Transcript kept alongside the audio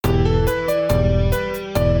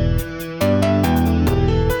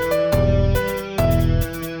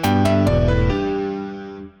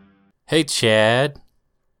Hey, Chad.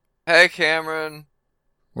 Hey Cameron,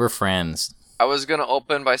 We're friends. I was gonna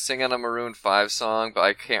open by singing a Maroon 5 song, but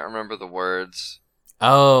I can't remember the words.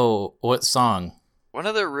 Oh, what song? One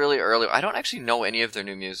of their really early, I don't actually know any of their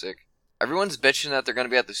new music. Everyone's bitching that they're gonna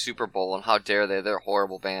be at the Super Bowl and how dare they, they're a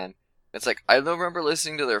horrible band. It's like, I remember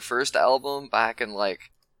listening to their first album back in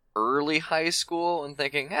early high school and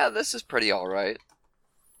thinking, yeah, this is pretty alright.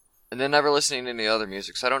 And then never listening to any other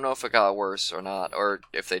music, so I don't know if it got worse or not, or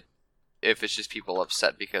if it's just people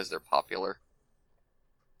upset because they're popular.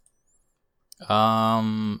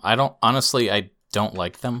 I don't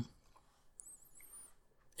like them.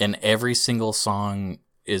 And every single song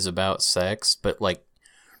is about sex, but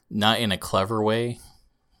not in a clever way.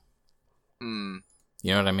 Hmm.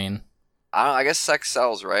 You know what I mean? I guess sex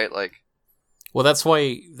sells, right? Well, that's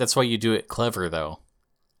why you do it clever though.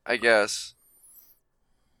 I guess.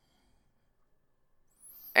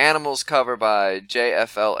 Animals cover by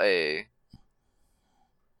JFLA.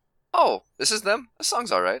 Oh, this is them? This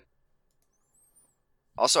song's alright.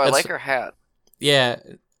 Also, I That's like her hat. yeah,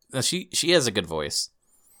 no, she has a good voice.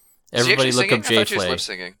 Is she Everybody actually look up singing? I J thought she was lip Flay.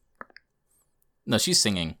 singing. No, she's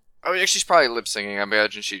singing. Oh, yeah, she's probably lip singing. I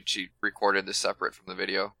imagine she recorded this separate from the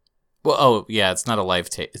video. Well, oh yeah, it's not a live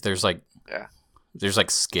tape. Yeah. There's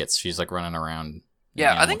skits. She's running around. in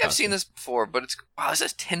Yeah, I animal think I've seen costume. this before, but wow, this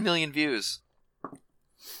has 10 million views.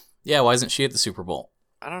 Yeah, why isn't she at the Super Bowl?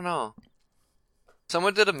 I don't know.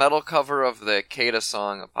 Someone did a metal cover of the Kada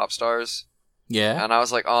song, Pop Stars, Yeah, and I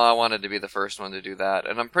was like, oh, I wanted to be the first one to do that.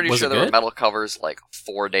 And I'm pretty Was sure it there were good? metal covers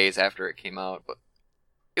 4 days after it came out, but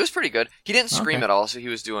it was pretty good. He didn't scream Okay. at all, so he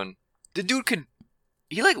was doing. The dude could.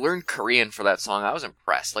 He learned Korean for that song. I was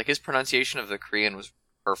impressed. His pronunciation of the Korean was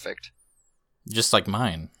perfect. just like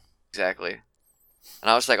mine. Exactly. And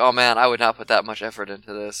I was like, oh man, I would not put that much effort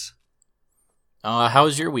into this. How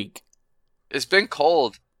was your week? It's been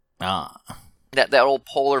cold. Ah, That old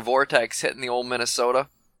polar vortex hitting the old Minnesota.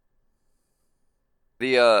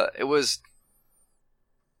 It was.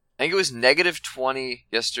 I think it was -20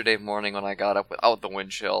 yesterday morning when I got up without the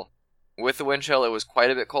wind chill. With the wind chill, it was quite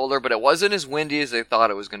a bit colder, but it wasn't as windy as they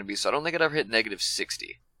thought it was going to be, so I don't think it ever hit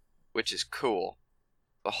 -60, which is cool.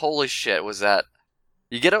 But holy shit, was that.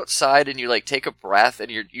 You get outside and you take a breath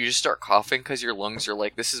and you just start coughing because your lungs are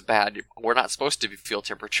like, this is bad. We're not supposed to feel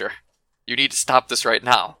temperature. You need to stop this right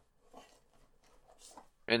now.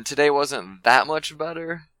 And today wasn't that much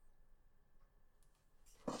better.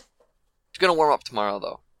 It's gonna warm up tomorrow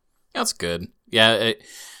though. that's good. Yeah,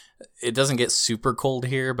 it doesn't get super cold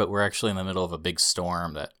here, but we're actually in the middle of a big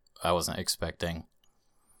storm that I wasn't expecting.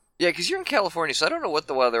 Yeah, because you're in California, so I don't know what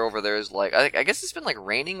the weather over there is like. I guess it's been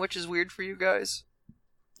raining, which is weird for you guys.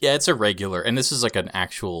 Yeah, it's irregular, and this is an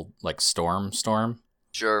actual storm,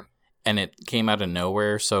 Sure. and it came out of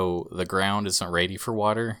nowhere, so the ground isn't ready for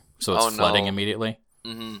water, so it's Oh, flooding no. immediately.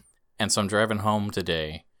 Mm-hmm. And so I'm driving home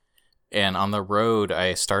today, and on the road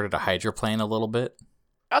I started to hydroplane a little bit.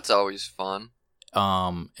 That's always fun.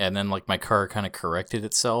 And then my car kind of corrected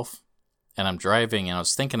itself, and I'm driving and I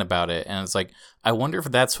was thinking about it, and it's I wonder if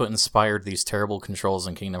that's what inspired these terrible controls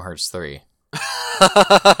in Kingdom Hearts 3.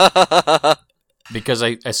 Because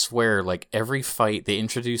I swear, every fight they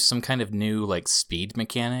introduce some kind of new speed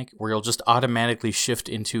mechanic where you'll just automatically shift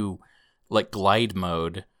into glide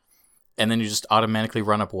mode, and then you just automatically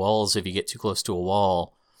run up walls if you get too close to a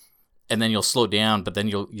wall, and then you'll slow down, but then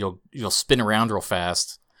you'll spin around real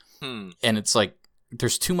fast. And it's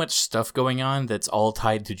there's too much stuff going on that's all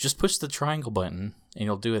tied to just push the triangle button and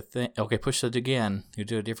you'll do a thing. Okay, push it again, you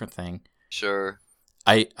do a different thing. Sure.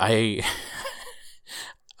 I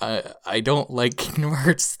I don't like Kingdom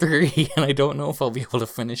Hearts 3, and I don't know if I'll be able to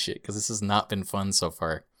finish it because this has not been fun so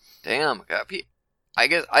far. Damn. I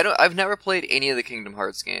guess I've never played any of the Kingdom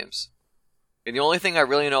Hearts games. And the only thing I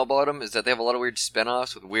really know about them is that they have a lot of weird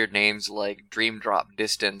spin-offs with weird names like Dream Drop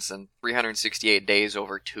Distance and 368 Days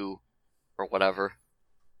Over 2 or whatever.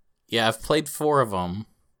 Yeah, I've played 4 of them.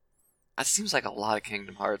 That seems like a lot of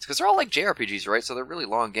Kingdom Hearts because they're all JRPGs, right? So they're really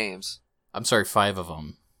long games. I'm sorry, 5 of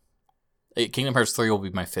them. Kingdom Hearts 3 will be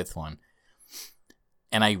my 5th one.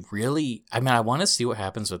 And I want to see what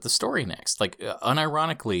happens with the story next.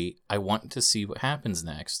 Unironically, I want to see what happens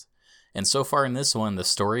next. And so far in this one, the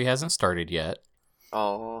story hasn't started yet.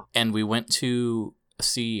 Oh. And we went to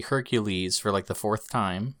see Hercules for the 4th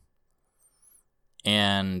time.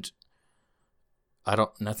 And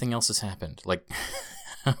nothing else has happened.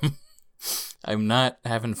 I'm not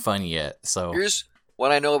having fun yet, so. Here's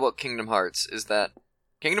what I know about Kingdom Hearts is that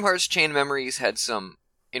Kingdom Hearts Chain of Memories had some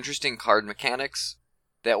interesting card mechanics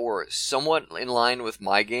that were somewhat in line with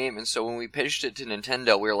my game, and so when we pitched it to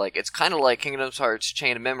Nintendo, we were like, it's kind of like Kingdom Hearts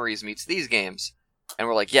Chain of Memories meets these games. And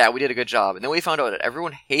we're like, yeah, we did a good job. And then we found out that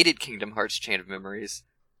everyone hated Kingdom Hearts Chain of Memories.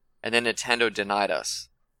 And then Nintendo denied us.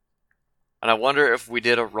 And I wonder if we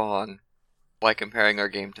did a wrong by comparing our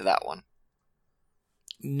game to that one.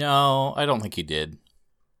 No, I don't think you did.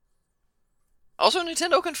 Also,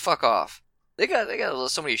 Nintendo can fuck off. They got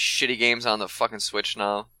so many shitty games on the fucking Switch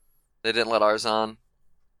now. They didn't let ours on.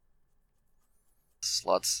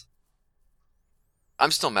 Sluts. I'm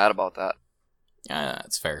still mad about that. Yeah,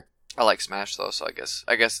 that's fair. I like Smash though, so I guess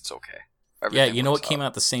it's okay. Yeah, you know what came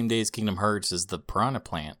out the same day as Kingdom Hearts is the Piranha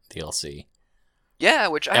Plant DLC. Yeah,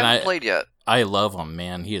 which I haven't played yet. I love him,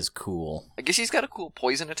 man. He is cool. I guess he's got a cool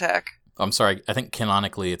poison attack. I'm sorry, I think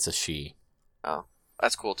canonically it's a she. Oh,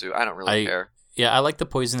 that's cool too. I don't really care. Yeah, I like the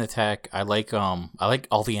poison attack. I like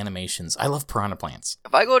all the animations. I love Piranha Plants.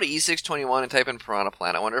 If I go to E621 and type in Piranha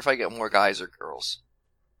Plant, I wonder if I get more guys or girls.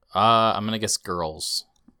 I'm gonna guess girls.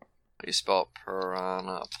 How do you spell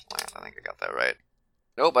Piranha Plant? I think I got that right.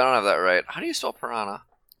 Nope, I don't have that right. How do you spell piranha?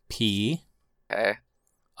 P. Okay.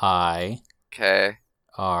 I. Okay.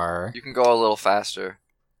 R. You can go a little faster.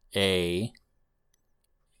 A.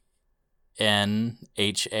 N.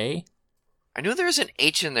 H. A. I knew there was an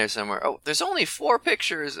H in there somewhere. Oh, there's only 4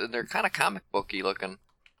 pictures, and they're kind of comic booky looking.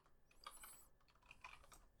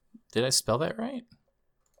 Did I spell that right?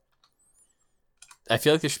 I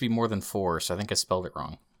feel like there should be more than 4, so I think I spelled it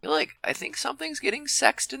wrong. I think something's getting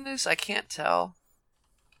sexed in this. I can't tell.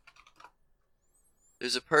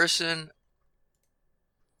 There's a person.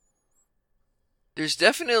 There's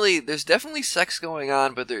definitely sex going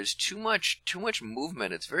on, but there's too much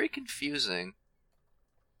movement. It's very confusing.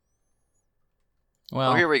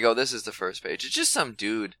 Well, here we go. This is the first page. It's just some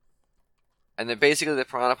dude. And then basically the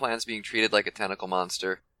Piranha Plant's being treated like a tentacle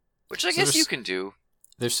monster. Which I guess you can do.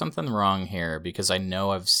 There's something wrong here, because I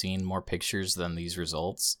know I've seen more pictures than these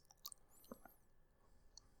results.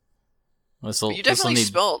 You definitely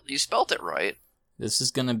spelled it right. This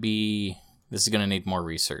is gonna need more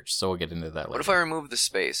research, so we'll get into that later. What if I remove the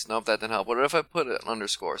space? Nope, that didn't help. What if I put an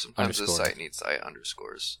underscore? Sometimes this site needs site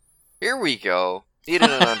underscores. Here we go.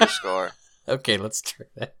 Needed an underscore. Okay, let's try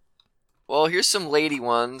that. Well, here's some lady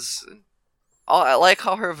ones. I like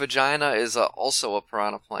how her vagina is also a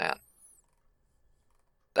piranha plant.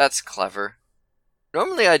 That's clever.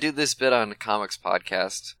 Normally I do this bit on the Comics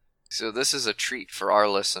Podcast, so this is a treat for our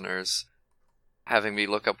listeners, having me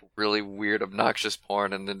look up really weird, obnoxious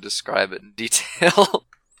porn and then describe it in detail.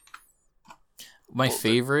 My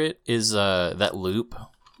favorite is that loop.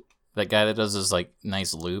 That guy that does those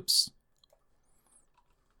nice loops.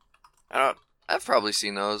 I've probably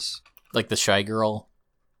seen those. Like the Shy Girl.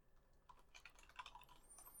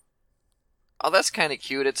 Oh, that's kind of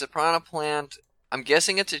cute. It's a piranha plant. I'm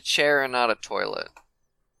guessing it's a chair and not a toilet.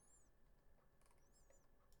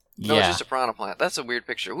 No, it's just a piranha plant. That's a weird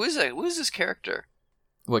picture. Who is that? Who is this character?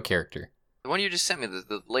 What character? The one you just sent me,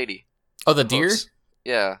 the lady. Oh, the deer?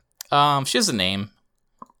 Yeah. She has a name.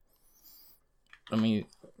 Let me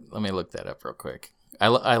look that up real quick.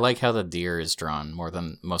 I like how the deer is drawn more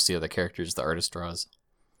than most of the other characters the artist draws.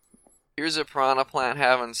 Here's a piranha plant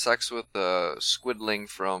having sex with the Inkling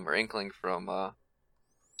from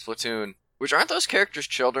Splatoon. Which aren't those characters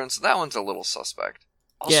children, so that one's a little suspect.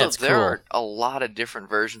 Also, yeah, there are a lot of different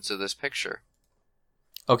versions of this picture.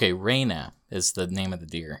 Okay, Reina is the name of the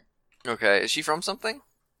deer. Okay, is she from something?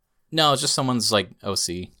 No, it's just someone's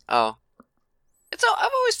OC. Oh.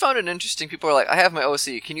 I've always found it interesting. People are like, I have my OC.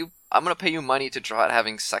 I'm going to pay you money to draw it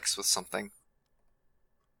having sex with something.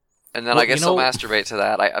 And then I guess I'll masturbate to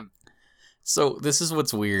that. So this is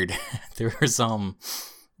what's weird.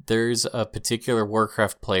 There's a particular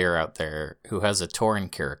Warcraft player out there who has a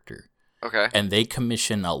Tauren character. Okay. And they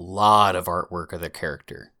commission a lot of artwork of their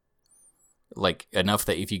character. Enough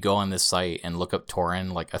that if you go on this site and look up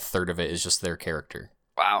Tauren, a third of it is just their character.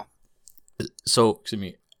 Wow. So,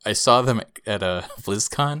 I saw them at a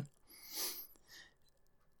BlizzCon.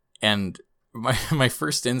 And my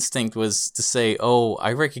first instinct was to say, "Oh,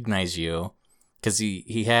 I recognize you," because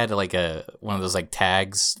he had one of those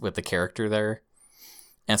tags with the character there,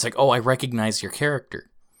 and it's "Oh, I recognize your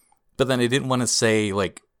character," but then I didn't want to say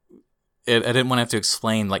I didn't want to have to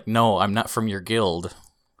explain "No, I'm not from your guild.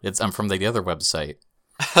 I'm from the other website."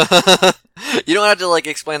 You don't have to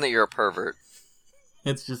explain that you're a pervert.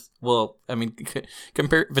 It's just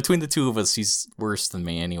compare between the two of us, he's worse than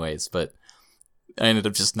me, anyways, but. I ended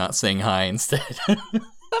up just not saying hi instead.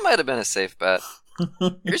 That might have been a safe bet.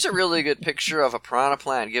 Here's a really good picture of a piranha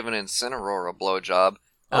plant giving Incineroar a blowjob.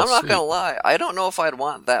 I'm not going to lie, I don't know if I'd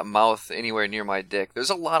want that mouth anywhere near my dick. There's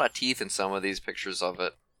a lot of teeth in some of these pictures of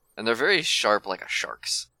it. And they're very sharp like a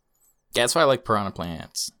shark's. Yeah, that's why I like piranha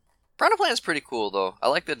plants. Piranha Plant's pretty cool, though. I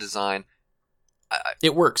like the design.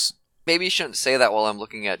 It works. Maybe you shouldn't say that while I'm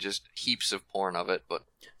looking at just heaps of porn of it, but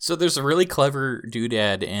So there's a really clever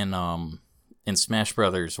doodad in Smash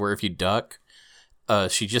Brothers where if you duck,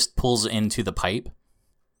 she just pulls into the pipe.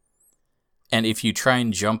 And if you try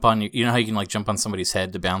and jump on, you know how you can like jump on somebody's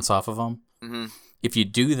head to bounce off of them? mm-hmm. If you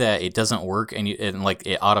do that, it doesn't work, and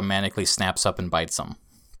it automatically snaps up and bites them.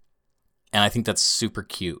 And I think that's super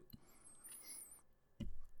cute.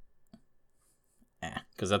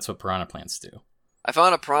 Because that's what piranha plants do. I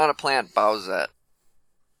found a piranha plant Bowsette.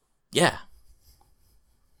 Yeah.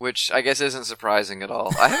 Which I guess isn't surprising at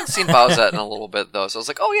all. I haven't seen Bowsette in a little bit, though, so I was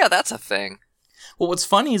like, oh yeah, that's a thing. Well, what's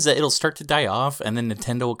funny is that it'll start to die off, and then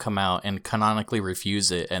Nintendo will come out and canonically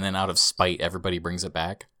refuse it, and then out of spite, everybody brings it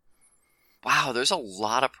back. Wow, there's a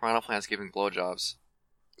lot of piranha plants giving blowjobs.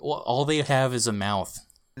 Well, all they have is a mouth.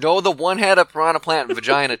 No, the one had a piranha plant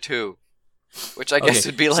vagina, too. Which I guess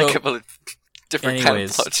would be like a different kind of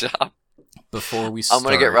blowjob. Before we start... I'm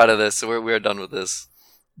going to get rid of this, so we're done with this.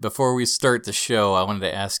 Before we start the show, I wanted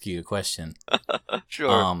to ask you a question.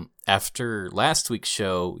 Sure. After last week's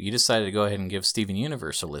show, you decided to go ahead and give Steven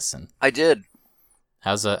Universe a listen. I did.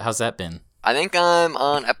 How's that been? I think I'm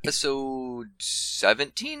on episode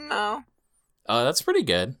 17 now. That's pretty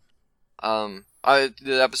good. The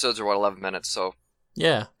episodes are 11 minutes, so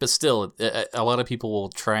yeah, but still, a lot of people will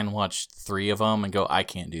try and watch 3 of them and go, I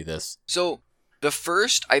can't do this. So the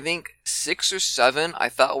first, I think 6 or 7, I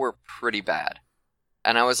thought were pretty bad,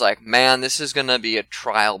 and I was like, man, this is gonna be a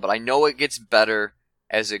trial, but I know it gets better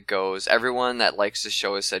as it goes. Everyone that likes the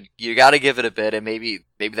show has said you got to give it a bit, and maybe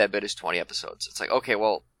that bit is 20 episodes. It's like, okay,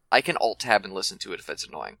 well, I can alt tab and listen to it if it's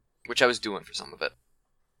annoying, which I was doing for some of it.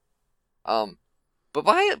 But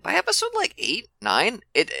by episode like 8, 9,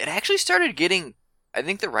 it actually started getting, I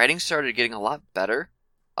think the writing started getting a lot better.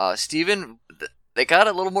 Steven, they got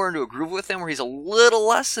a little more into a groove with him where he's a little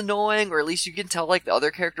less annoying, or at least you can tell like the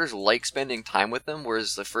other characters like spending time with him,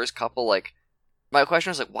 whereas the first couple, like, my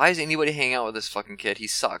question was like, why is anybody hanging out with this fucking kid? He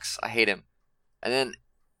sucks. I hate him. And then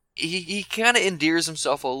he kind of endears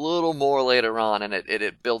himself a little more later on, and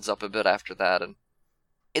it builds up a bit after that, and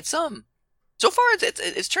it's so far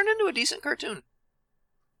it's turned into a decent cartoon.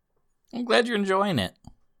 I'm glad you're enjoying it.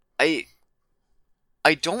 I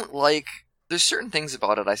don't like, there's certain things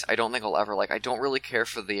about it I don't think I'll ever like. I don't really care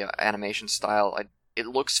for the animation style. It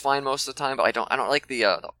looks fine most of the time, but I don't like the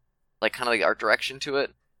like kind of the art direction to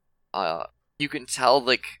it. You can tell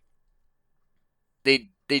like they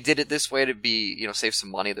did it this way to be, you know, save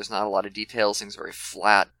some money. There's not a lot of details. Things are very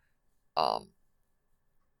flat.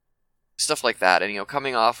 Stuff like that. And, you know,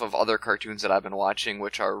 coming off of other cartoons that I've been watching,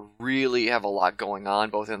 which are really have a lot going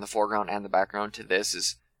on, both in the foreground and the background, to this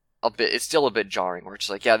is it's still a bit jarring, where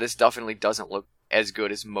it's like, yeah, this definitely doesn't look as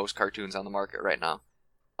good as most cartoons on the market right now.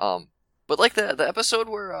 But like the episode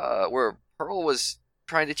where Pearl was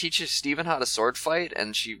trying to teach Steven how to sword fight,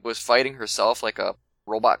 and she was fighting herself like a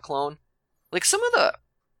robot clone. Like, some of the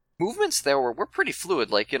movements there were pretty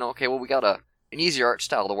fluid. Like, you know, okay, well, we got an easier art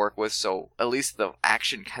style to work with, so at least the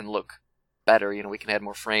action can look better. You know, we can add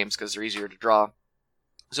more frames because they're easier to draw.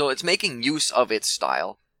 So it's making use of its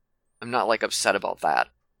style. I'm not, like, upset about that.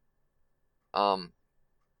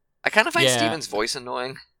 I kind of find Steven's voice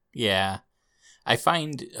annoying. Yeah. I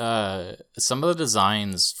find some of the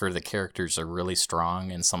designs for the characters are really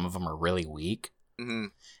strong, and some of them are really weak. Mm-hmm.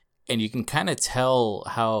 And you can kind of tell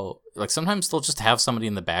how, like, sometimes they'll just have somebody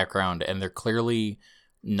in the background, and they're clearly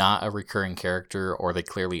not a recurring character, or they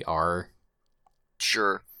clearly are.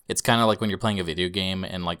 Sure. It's kind of like when you're playing a video game,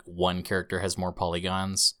 and, like, one character has more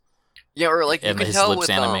polygons. Yeah, or, like, you can his tell lips with,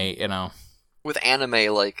 animate, you know. With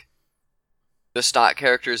anime, like, the stock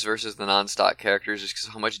characters versus the non-stock characters, just because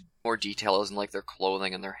how much more detail is in, like, their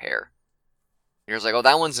clothing and their hair. You're just like, oh,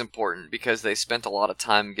 that one's important because they spent a lot of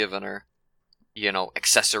time giving her, you know,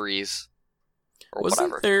 accessories or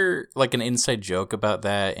Wasn't whatever. there, like, an inside joke about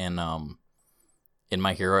that in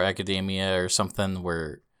My Hero Academia or something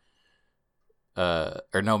where,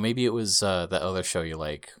 or no, maybe it was that other show you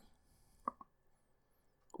like,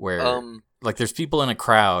 where, like, there's people in a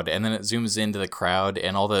crowd, and then it zooms into the crowd,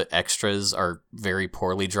 and all the extras are very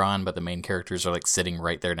poorly drawn, but the main characters are, like, sitting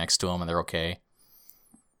right there next to them, and they're okay.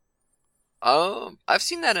 I've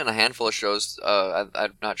seen that in a handful of shows.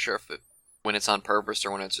 I'm not sure if when it's on purpose or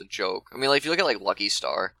when it's a joke. I mean, like, if you look at, like, Lucky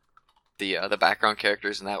Star, the background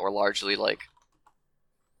characters in that were largely, like,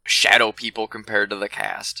 shadow people compared to the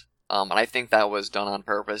cast. And I think that was done on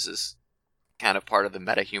purpose as kind of part of the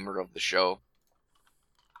meta humor of the show.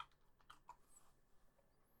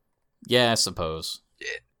 Yeah, I suppose.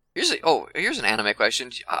 Here's an anime question.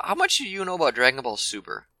 How much do you know about Dragon Ball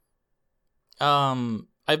Super?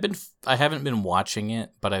 I haven't been watching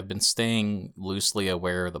it, but I've been staying loosely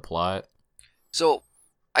aware of the plot. So,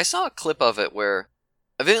 I saw a clip of it where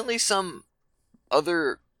evidently some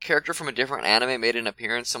other character from a different anime made an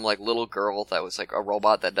appearance, some like little girl that was like a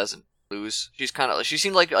robot that doesn't lose. She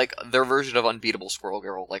seemed like their version of Unbeatable Squirrel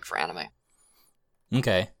Girl, like for anime.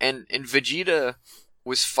 Okay. And Vegeta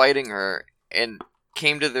was fighting her and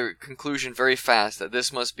came to the conclusion very fast that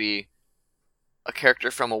this must be a character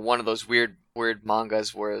from one of those weird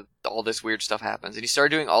mangas where all this weird stuff happens. And he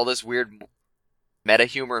started doing all this weird meta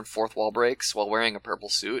humor and fourth wall breaks while wearing a purple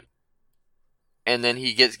suit. And then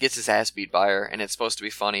he gets his ass beat by her, and it's supposed to be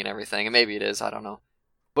funny and everything, and maybe it is, I don't know.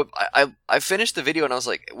 But I finished the video and I was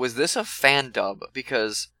like, was this a fan dub?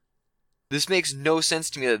 Because this makes no sense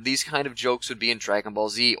to me that these kind of jokes would be in Dragon Ball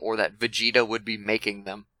Z, or that Vegeta would be making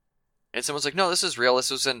them. And someone's like, no, this is real, this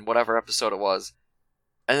was in whatever episode it was.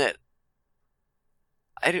 And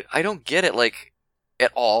I don't get it, like,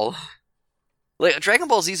 at all. Like, Dragon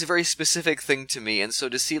Ball Z is a very specific thing to me, and so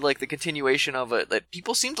to see, like, the continuation of it, like,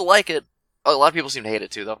 people seem to like it. A lot of people seem to hate it,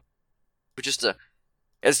 too, though. But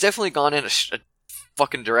it's definitely gone in a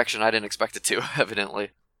fucking direction I didn't expect it to, evidently.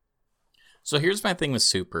 So here's my thing with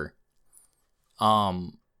Super.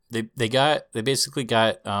 They basically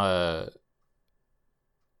got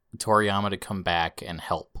Toriyama to come back and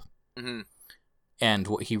help. Mm-hmm. And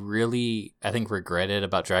what he really, I think, regretted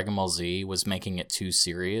about Dragon Ball Z was making it too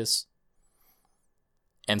serious.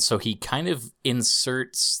 And so he kind of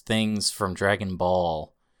inserts things from Dragon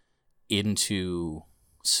Ball into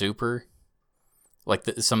Super. Like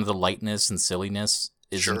some of the lightness and silliness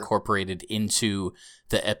is incorporated into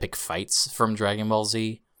the epic fights from Dragon Ball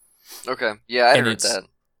Z. Okay, yeah, I heard that.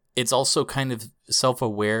 It's also kind of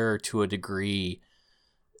self-aware to a degree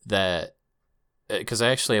that... Because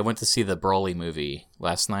I went to see the Broly movie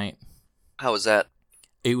last night. How was that?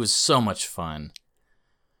 It was so much fun.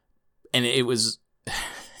 And it was...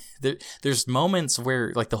 There's moments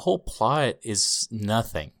where, like, the whole plot is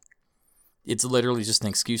nothing. It's literally just an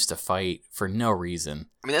excuse to fight for no reason.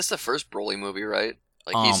 I mean, that's the first Broly movie, right?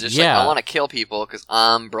 Like, he's just like, I want to kill people because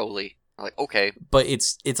I'm Broly. I'm like, okay. But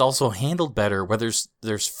it's also handled better, where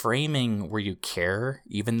there's framing where you care,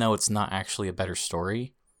 even though it's not actually a better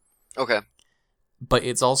story. Okay. But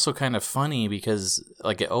it's also kind of funny because,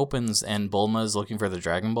 like, it opens and Bulma is looking for the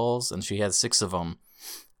Dragon Balls, and she has 6 of them.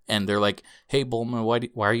 And they're like, hey, Bulma,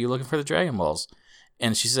 why are you looking for the Dragon Balls?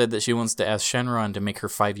 And she said that she wants to ask Shenron to make her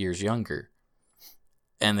 5 years younger.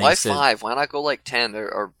 And they Why said, 5? Why not go, like, 10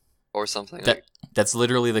 or something? That's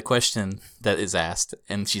literally the question that is asked.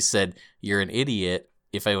 And she said, you're an idiot.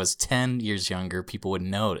 If I was 10 years younger, people would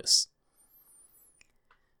notice.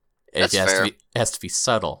 That's fair. It has to be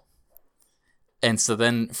subtle. And so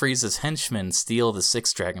then Frieza's henchmen steal the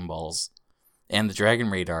 6 Dragon Balls and the Dragon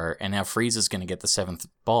Radar, and now Frieza's going to get the 7th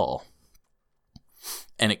ball.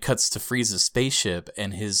 And it cuts to Frieza's spaceship,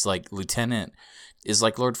 and his, like, lieutenant is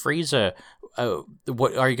like, Lord Frieza,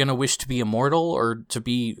 what are you going to wish to be immortal or to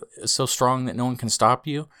be so strong that no one can stop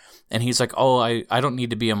you? And he's like, oh, I don't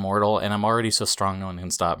need to be immortal, and I'm already so strong no one can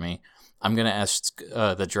stop me. I'm going to ask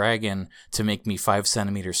the dragon to make me 5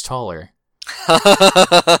 centimeters taller.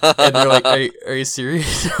 And they're like, are you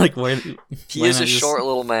serious? Like, he is a short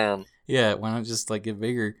little man. Yeah, why not just, like, get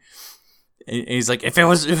bigger? And he's like, if it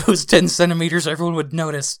was 10 centimeters, everyone would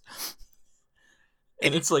notice.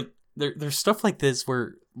 And it's like, there's stuff like this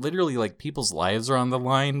where literally, like, people's lives are on the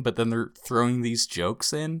line, but then they're throwing these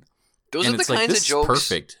jokes in. Those are the kinds of jokes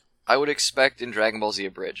perfect. I would expect in Dragon Ball Z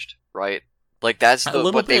Abridged, right? Like, that's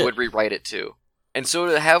what they would rewrite it to. And so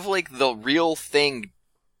to have, like, the real thing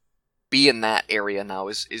be in that area now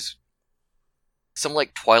is some,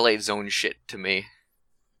 like, Twilight Zone shit to me.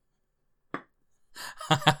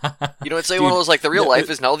 You know, it's like one of those, like, the real life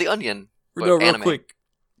is now the Onion, but real anime. Quick.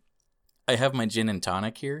 I have my gin and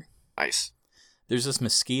tonic here. Nice. There's this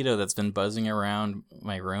mosquito that's been buzzing around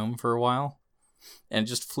my room for a while, and it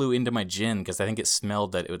just flew into my gin because I think it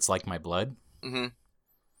smelled that it was like my blood. Mm-hmm.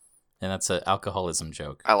 And that's an alcoholism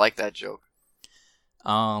joke. I like that joke.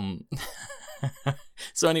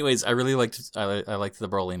 So anyways, I really liked the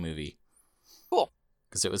Broly movie. Cool.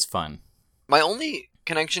 Because it was fun. My only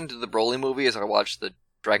connection to the Broly movie is I watched the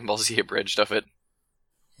Dragon Ball Z abridged of it.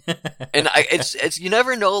 And it's you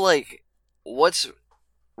never know, like, what's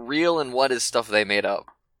real and what is stuff they made up.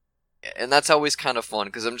 And that's always kind of fun,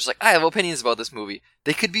 because I'm just like, I have opinions about this movie.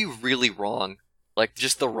 They could be really wrong. Like,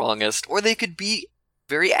 just the wrongest. Or they could be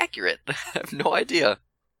very accurate. I have no idea.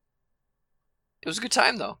 It was a good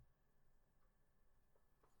time, though.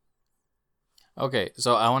 Okay,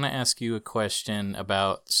 so I want to ask you a question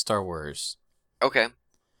about Star Wars. Okay.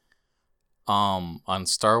 On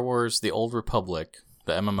Star Wars: The Old Republic,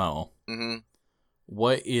 the MMO, Mm-hmm.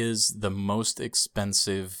 what is the most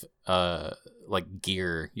expensive like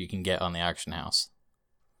gear you can get on the auction house?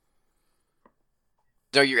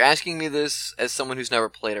 So you're asking me this as someone who's never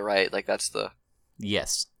played it, right? Like, that's the...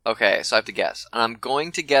 Yes. Okay, so I have to guess. And I'm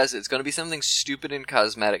going to guess it's going to be something stupid and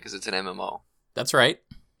cosmetic because it's an MMO. That's right.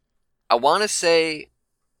 I want to say...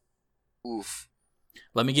 Oof.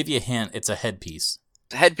 Let me give you a hint. It's a headpiece.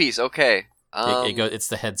 It's a headpiece, okay. It's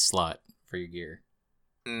the head slot for your gear.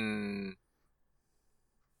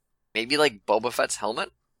 Maybe like Boba Fett's helmet?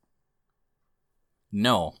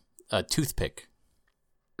 No, a toothpick.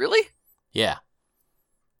 Really? Yeah.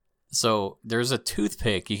 So there's a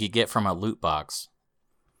toothpick you could get from a loot box.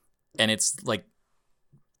 And it's like,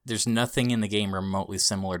 there's nothing in the game remotely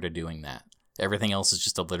similar to doing that. Everything else is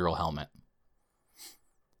just a literal helmet.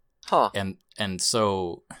 Huh. And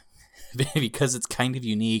so, because it's kind of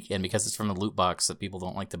unique and because it's from the loot box that people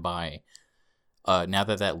don't like to buy, now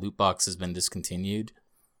that loot box has been discontinued,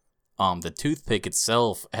 the toothpick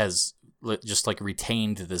itself has just like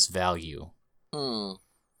retained this value.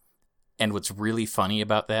 And what's really funny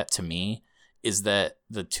about that to me is that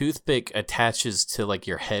the toothpick attaches to like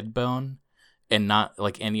your head bone and not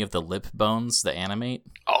like any of the lip bones that animate.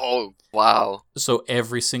 Oh, wow. So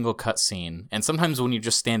every single cutscene, and sometimes when you're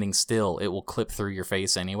just standing still, it will clip through your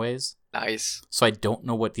face anyways. Nice. So I don't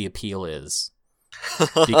know what the appeal is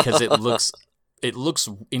because it looks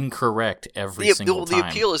incorrect every single time. The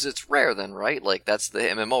appeal is it's rare then, right? Like, that's the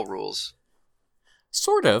MMO rules.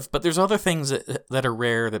 Sort of, but there's other things that are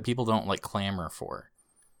rare that people don't like clamor for.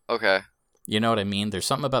 Okay. You know what I mean? There's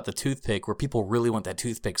something about the toothpick where people really want that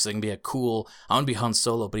toothpick so they can be a cool, I want to be Han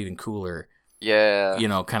Solo, but even cooler. Yeah. You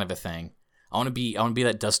know, kind of a thing. I want to be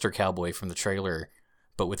that Duster Cowboy from the trailer,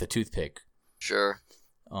 but with a toothpick. Sure.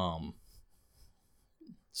 So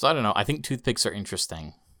I don't know. I think toothpicks are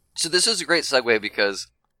interesting. So this is a great segue because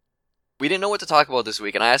we didn't know what to talk about this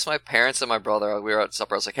week, and I asked my parents and my brother, we were at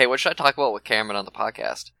supper, I was like, hey, what should I talk about with Cameron on the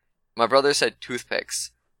podcast? My brother said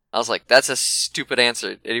toothpicks. I was like, that's a stupid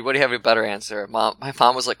answer. Anybody have a better answer? My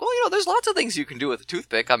mom was like, well, there's lots of things you can do with a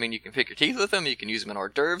toothpick. I mean, you can pick your teeth with them, you can use them in hors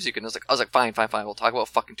d'oeuvres, I was like, fine, we'll talk about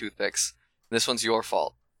fucking toothpicks. This one's your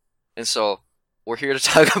fault. And so, we're here to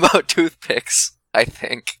talk about toothpicks, I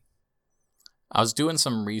think. I was doing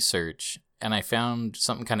some research, and I found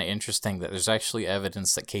something kind of interesting that there's actually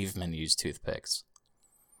evidence that cavemen used toothpicks.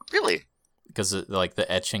 Really? Because of, like, the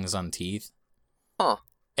etchings on teeth. Huh.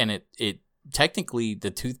 And it technically, the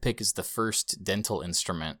toothpick is the first dental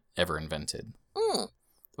instrument ever invented.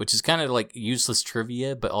 Which is kind of like useless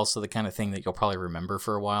trivia, but also the kind of thing that you'll probably remember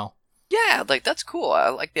for a while. Yeah, like, that's cool. I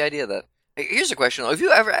like the idea of that. Hey, here's a question. Have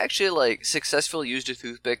you ever actually, like, successfully used a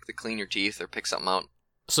toothpick to clean your teeth or pick something out?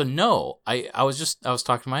 So no, I was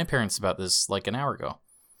talking to my parents about this like an hour ago.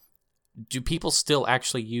 Do people still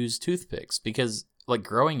actually use toothpicks? Because like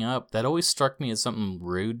growing up, that always struck me as something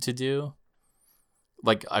rude to do.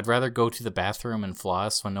 Like I'd rather go to the bathroom and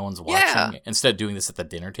floss when no one's watching instead of doing this at the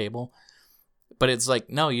dinner table. But it's like,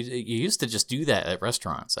 no, you used to just do that at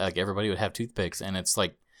restaurants. Like everybody would have toothpicks, and it's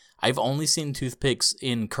like I've only seen toothpicks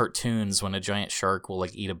in cartoons when a giant shark will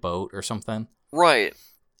like eat a boat or something. Right.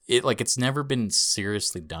 It's never been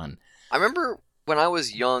seriously done. I remember when I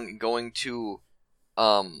was young going to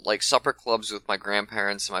like supper clubs with my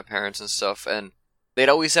grandparents and my parents and stuff, and they'd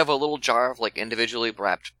always have a little jar of like individually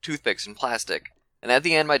wrapped toothpicks in plastic. And at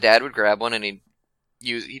the end my dad would grab one and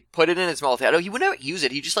he'd put it in his mouth. He would never use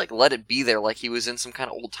it, he'd just like let it be there like he was in some kind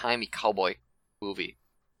of old-timey cowboy movie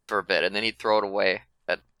for a bit, and then he'd throw it away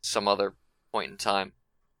at some other point in time.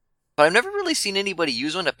 But I've never really seen anybody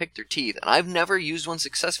use one to pick their teeth, and I've never used one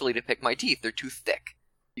successfully to pick my teeth. They're too thick.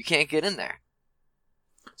 You can't get in there.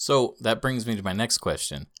 So that brings me to my next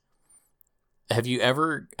question. Have you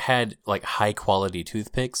ever had like high quality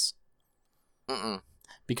toothpicks? Mm-mm.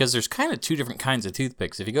 Because there's kind of two different kinds of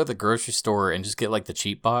toothpicks. If you go to the grocery store and just get like the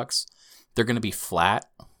cheap box, they're going to be flat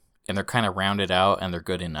and they're kind of rounded out and they're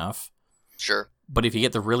good enough. Sure. But if you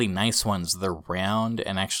get the really nice ones, they're round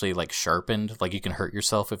and actually like sharpened. Like you can hurt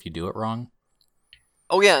yourself if you do it wrong.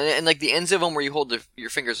 Oh yeah, and like the ends of them where you hold your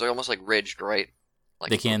fingers are almost like ridged, right? Like,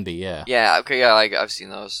 they can be, yeah. Yeah, okay, yeah, I've seen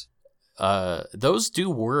those. Those do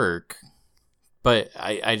work, but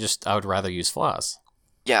I would rather use floss.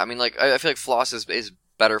 Yeah, I mean, like I feel like floss is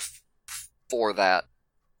better for that.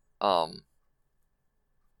 I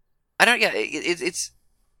don't. Yeah, it's.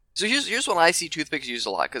 So here's when I see toothpicks used a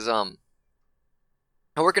lot because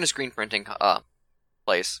I work in a screen printing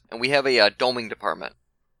place, and we have a doming department.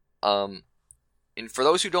 And for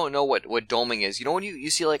those who don't know what doming is, you know when you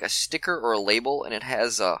see like a sticker or a label, and it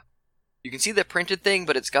has you can see the printed thing,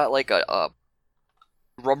 but it's got like a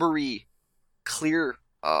rubbery, clear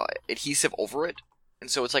adhesive over it,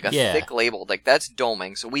 and so it's like a Yeah. thick label. Like that's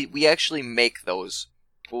doming. So we actually make those.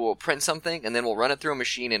 We'll print something and then we'll run it through a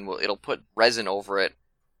machine and it'll put resin over it,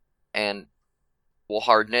 and we'll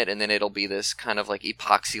harden it, and then it'll be this kind of like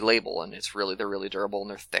epoxy label, and they're really durable and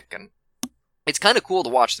they're thick, and it's kind of cool to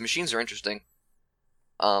watch. The machines are interesting,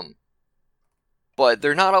 but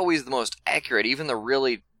they're not always the most accurate. Even the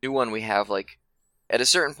really new one we have, like at a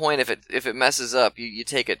certain point, if it messes up, you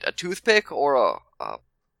take a toothpick or a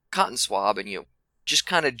cotton swab and you just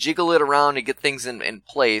kind of jiggle it around to get things in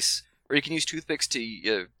place. Or you can use toothpicks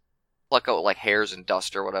to pluck out like hairs and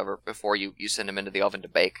dust or whatever before you send them into the oven to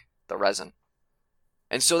bake the resin.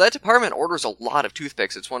 And so that department orders a lot of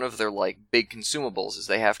toothpicks. It's one of their like big consumables, is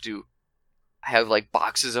they have to have like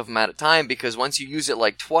boxes of them at a time, because once you use it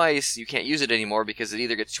like twice, you can't use it anymore because it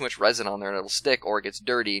either gets too much resin on there and it'll stick, or it gets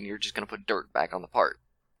dirty and you're just going to put dirt back on the part.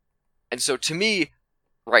 And so to me,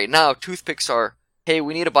 right now, toothpicks are, hey,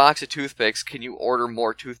 we need a box of toothpicks. Can you order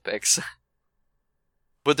more toothpicks?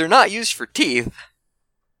 But they're not used for teeth.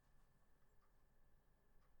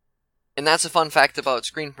 And that's a fun fact about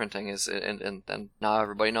screen printing, and now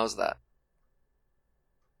everybody knows that.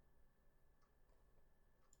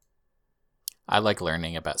 I like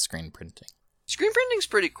learning about screen printing. Screen printing's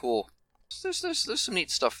pretty cool. There's some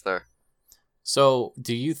neat stuff there. So,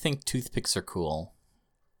 do you think toothpicks are cool?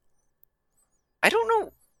 I don't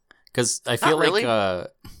know. Because I feel really.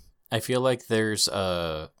 I feel like there's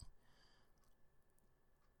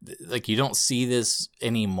like you don't see this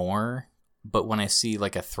anymore, but when I see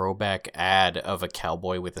like a throwback ad of a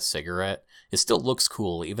cowboy with a cigarette, it still looks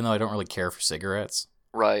cool, even though I don't really care for cigarettes.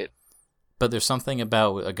 Right. But there's something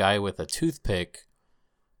about a guy with a toothpick.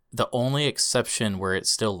 The only exception where it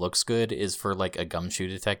still looks good is for like a gumshoe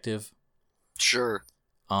detective. Sure.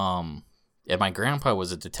 And my grandpa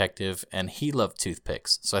was a detective, and he loved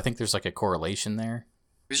toothpicks, so I think there's like a correlation there.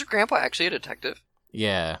 Was your grandpa actually a detective?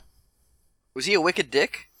 Yeah. Was he a wicked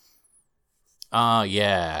dick?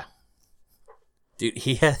 Yeah. Dude,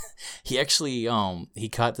 he actually he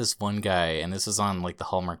caught this one guy, and this is on like the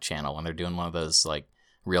Hallmark Channel when they're doing one of those like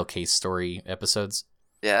real case story episodes.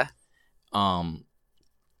 Yeah. There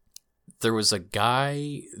was a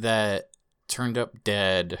guy that turned up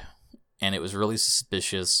dead, and it was really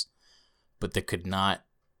suspicious, but they could not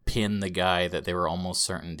pin the guy that they were almost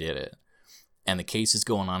certain did it. And the case is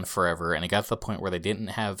going on forever, and it got to the point where they didn't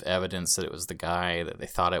have evidence that it was the guy that they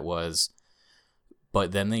thought it was.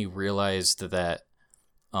 But then they realized that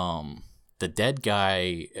the dead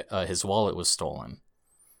guy, his wallet was stolen.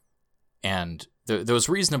 And there was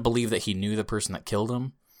reason to believe that he knew the person that killed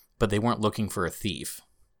him, but they weren't looking for a thief.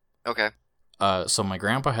 Okay. So my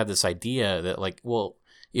grandpa had this idea that, like, well,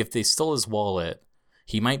 if they stole his wallet,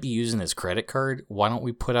 he might be using his credit card. Why don't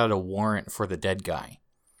we put out a warrant for the dead guy?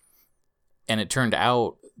 And it turned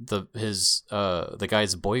out the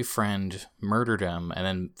guy's boyfriend murdered him and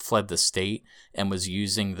then fled the state and was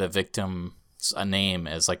using the victim's name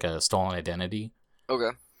as like a stolen identity.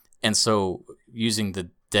 Okay. And so using the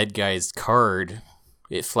dead guy's card,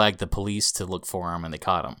 it flagged the police to look for him, and they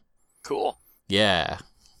caught him. Cool. Yeah.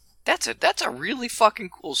 That's a really fucking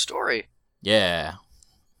cool story. Yeah.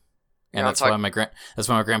 And Yeah, that's why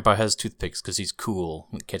my grandpa has toothpicks, because he's cool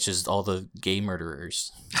and catches all the gay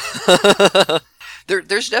murderers.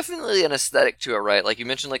 There's definitely an aesthetic to it, right? Like you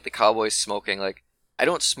mentioned, like the cowboys smoking. Like I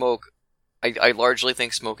don't smoke. I largely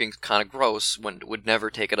think smoking's kind of gross. Would never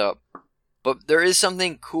take it up. But there is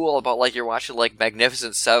something cool about like you're watching like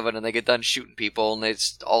Magnificent Seven, and they get done shooting people, and they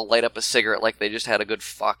just all light up a cigarette like they just had a good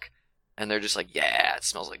fuck, and they're just like, yeah, it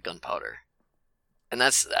smells like gunpowder, and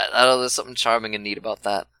there's something charming and neat about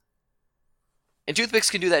that. And toothpicks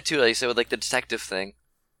can do that too, like you said, with like the detective thing.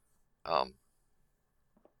 I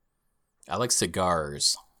like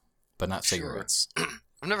cigars, but not Sure. cigarettes.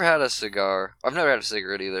 I've never had a cigar. I've never had a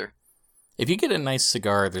cigarette either. If you get a nice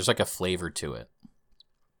cigar, there's like a flavor to it.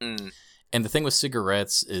 Mm. And the thing with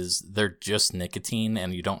cigarettes is they're just nicotine,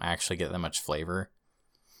 and you don't actually get that much flavor.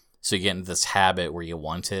 So you get into this habit where you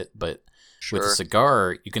want it, but Sure. with a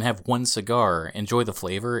cigar, you can have one cigar, enjoy the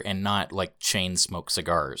flavor, and not like chain smoke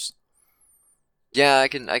cigars. Yeah, I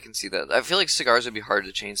can see that. I feel like cigars would be hard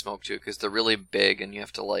to chain smoke too, because they're really big, and you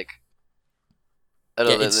have to like. I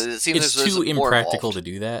don't know. It's there's too more impractical involved. to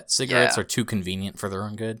do that. Cigarettes Yeah. are too convenient for their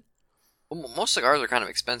own good. Well, most cigars are kind of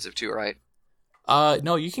expensive too, right?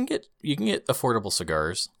 No, you can get affordable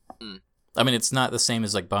cigars. Mm. I mean, it's not the same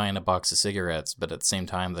as like buying a box of cigarettes, but at the same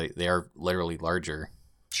time, they are literally larger.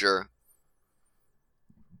 Sure.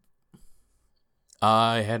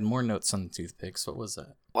 I had more notes on the toothpicks. What was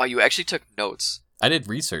that? Wow, you actually took notes. I did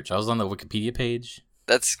research. I was on the Wikipedia page.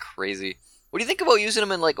 That's crazy. What do you think about using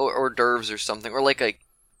them in like hors d'oeuvres or something, or like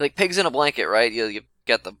like pigs in a blanket, right? You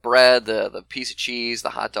get the bread, the piece of cheese, the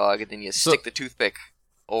hot dog, and then you stick the toothpick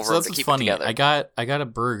over So them that's to what's keep funny. it together. I got a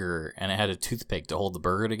burger and it had a toothpick to hold the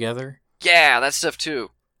burger together. Yeah, that stuff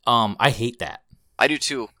too. I hate that. I do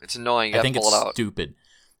too. It's annoying. You I gotta think pull it's it out. stupid.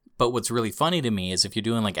 But what's really funny to me is if you're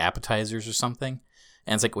doing like appetizers or something,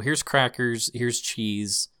 and it's like, well, here's crackers, here's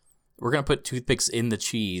cheese. We're gonna put toothpicks in the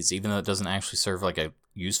cheese, even though it doesn't actually serve like a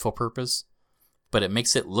useful purpose. But it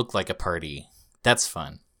makes it look like a party. That's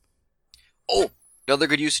fun. Oh, another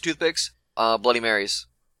good use of toothpicks. Bloody Marys.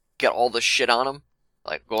 Get all the shit on them.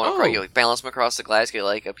 Like going across, you like balance them across the glass. Get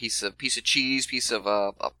like a piece of cheese, piece of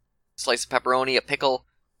a slice of pepperoni, a pickle,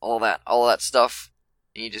 all that stuff.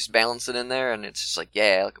 And you just balance it in there, and it's just like,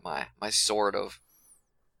 yeah, look at my sword of.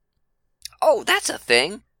 Oh, that's a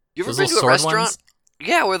thing. You ever Those been to little a sword restaurant? ones?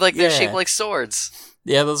 Yeah, where like they're Yeah. shaped like swords.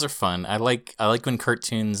 Yeah, those are fun. I like when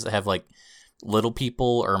cartoons have like little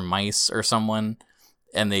people or mice or someone,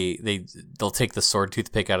 and they'll take the sword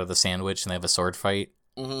toothpick out of the sandwich and they have a sword fight.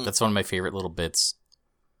 Mm-hmm. That's one of my favorite little bits.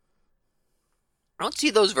 I don't see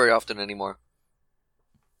those very often anymore.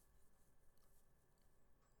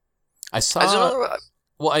 I saw. Is another,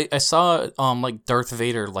 Well, I saw like Darth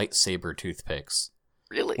Vader lightsaber toothpicks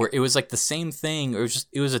really? where it was like the same thing.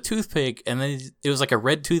 It was a toothpick and then it was like a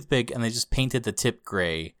red toothpick and they just painted the tip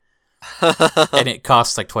gray and it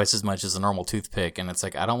costs like twice as much as a normal toothpick and it's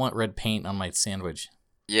like I don't want red paint on my sandwich.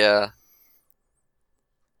 Yeah.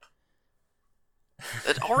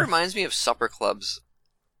 It all reminds me of supper clubs,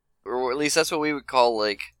 or at least that's what we would call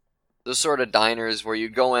like those sort of diners where you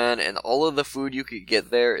go in and all of the food you could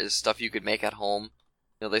get there is stuff you could make at home.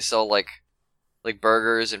 You know, they sell like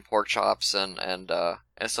burgers and pork chops and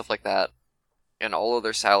stuff like that, and all of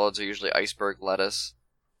their salads are usually iceberg lettuce.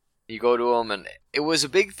 You go to them, and it was a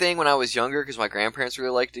big thing when I was younger because my grandparents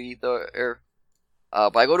really liked to eat but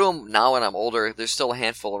I go to them now when I'm older. There's still a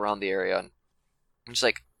handful around the area, and I'm just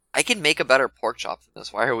like, I can make a better pork chop than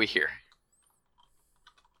this. Why are we here?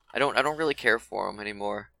 I don't really care for them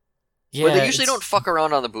anymore. Yeah, But they usually don't fuck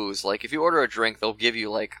around on the booze. Like if you order a drink, they'll give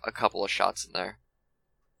you like a couple of shots in there.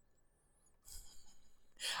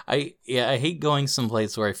 I hate going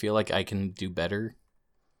someplace where I feel like I can do better.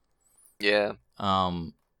 Yeah.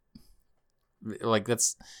 Like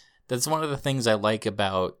that's one of the things I like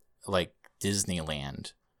about like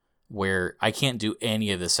Disneyland, where I can't do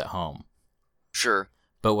any of this at home. Sure.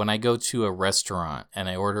 But when I go to a restaurant and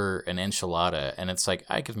I order an enchilada, and it's like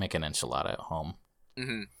I could make an enchilada at home.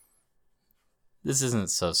 Mm-hmm. This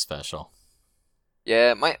isn't so special.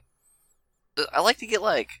 Yeah, I like to get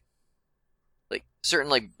like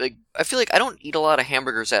certain like I feel like I don't eat a lot of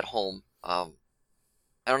hamburgers at home. I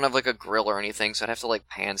don't have like a grill or anything, so I'd have to like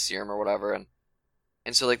pan sear them or whatever,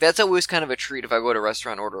 and so like that's always kind of a treat if I go to a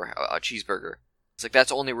restaurant and order a cheeseburger. It's like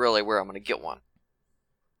that's only really where I'm gonna get one.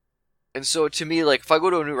 And so to me, like if I go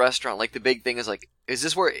to a new restaurant, like the big thing is like, is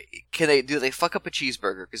this where do they fuck up a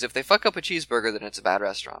cheeseburger? Because if they fuck up a cheeseburger, then it's a bad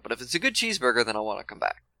restaurant. But if it's a good cheeseburger, then I want to come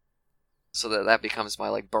back. So that becomes my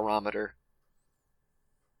like barometer.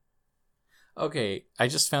 Okay, I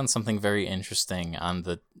just found something very interesting on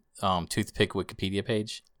the toothpick Wikipedia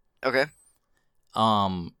page. Okay.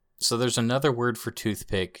 So there's another word for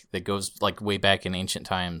toothpick that goes like way back in ancient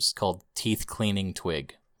times called teeth cleaning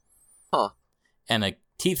twig. Huh. And a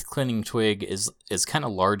teeth cleaning twig is kind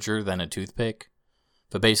of larger than a toothpick,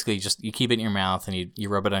 but basically just you keep it in your mouth and you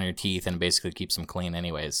rub it on your teeth and basically keeps them clean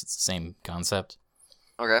anyways. It's the same concept.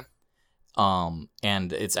 Okay.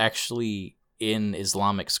 And it's actually in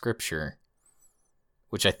Islamic scripture,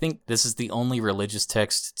 which I think this is the only religious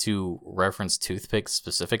text to reference toothpicks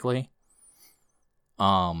specifically.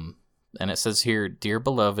 And it says here, "Dear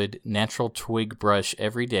beloved, natural twig brush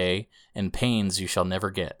every day, and pains you shall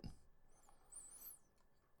never get."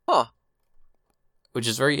 Huh. Which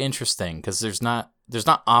is very interesting because there's not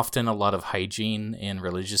often a lot of hygiene in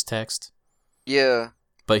religious text. Yeah.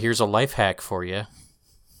 But here's a life hack for you.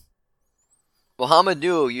 Muhammad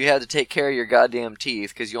knew you had to take care of your goddamn teeth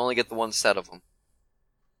because you only get the one set of them.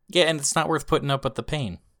 Yeah, and it's not worth putting up with the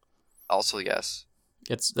pain. Also, yes.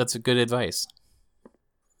 That's a good advice.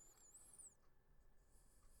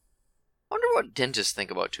 I wonder what dentists think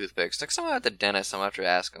about toothpicks. Next time I'm at the dentist, I'm going to have to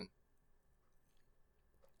ask him.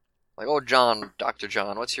 Like, oh, John, Dr.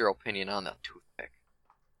 John, what's your opinion on that toothpick?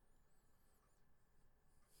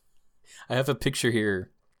 I have a picture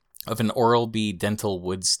here of an Oral-B dental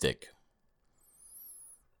wood stick.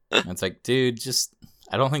 And it's like, dude,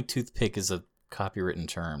 I don't think toothpick is a copywritten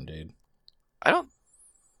term, dude. I don't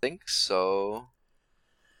think so.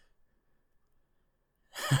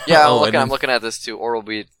 Yeah, I'm looking at this too.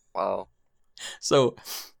 Oral-B. Wow. So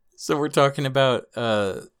we're talking about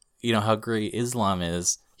how great Islam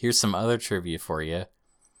is. Here's some other trivia for you.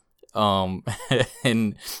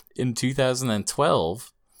 In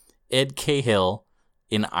 2012, Ed Cahill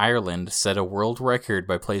in Ireland set a world record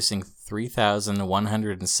by placing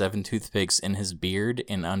 3,107 toothpicks in his beard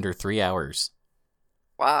in under 3 hours.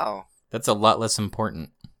 Wow. That's a lot less important.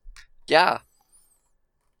 Yeah.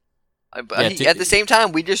 At the same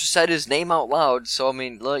time, we just said his name out loud, so I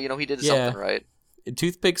mean, he did something right.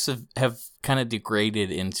 Toothpicks have kind of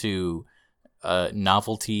degraded into a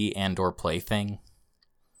novelty and or plaything.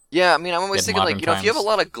 Yeah, I mean, I'm always thinking, if you have a times.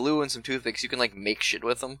 lot of glue and some toothpicks, you can, make shit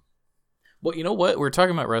with them. Well, you know what? We're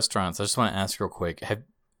talking about restaurants. I just want to ask real quick.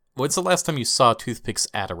 What's the last time you saw toothpicks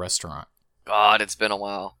at a restaurant? God, it's been a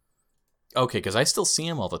while. Okay, because I still see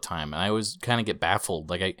them all the time, and I always kind of get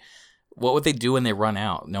baffled. What would they do when they run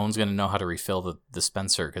out? No one's going to know how to refill the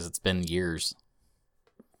dispenser because it's been years.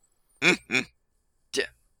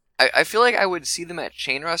 I feel like I would see them at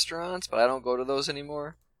chain restaurants, but I don't go to those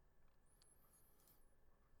anymore.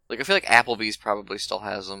 I feel like Applebee's probably still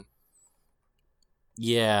has them.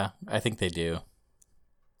 Yeah, I think they do.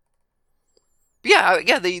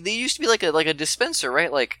 Yeah, they used to be like a dispenser,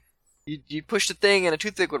 right? You push the thing and a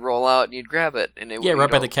toothpick would roll out and you'd grab it. And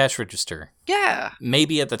right by the cash register. Yeah.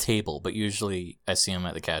 Maybe at the table, but usually I see them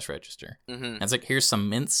at the cash register. Mm-hmm. And it's here's some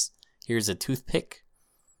mints, here's a toothpick,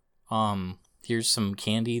 here's some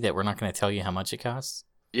candy that we're not going to tell you how much it costs.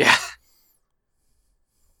 Yeah.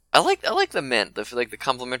 I like the mint. The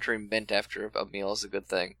complimentary mint after a meal is a good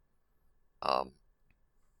thing.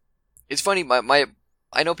 It's funny.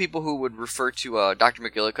 I know people who would refer to Dr.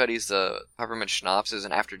 McGillicuddy's peppermint schnapps as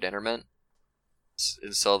an after dinner mint,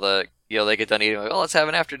 and so they get done eating let's have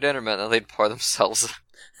an after dinner mint, and they'd pour themselves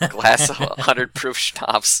a glass of 100 proof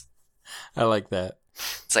schnapps. I like that.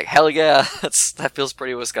 It's hell yeah, that feels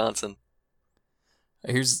pretty Wisconsin.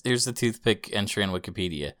 Here's the toothpick entry on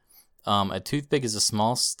Wikipedia. A toothpick is a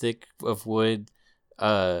small stick of wood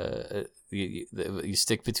you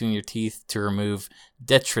stick between your teeth to remove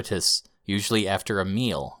detritus, usually after a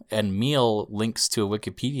meal. And meal links to a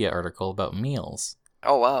Wikipedia article about meals.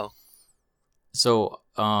 Oh, wow. So,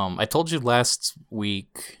 I told you last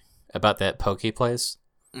week about that poke place.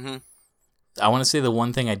 Mm-hmm. I want to say the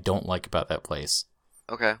one thing I don't like about that place.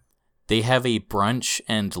 Okay. They have a brunch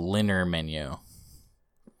and dinner menu.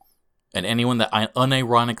 And anyone that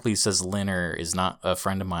unironically says Linner is not a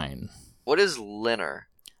friend of mine. What is Linner?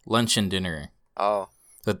 Lunch and dinner. Oh.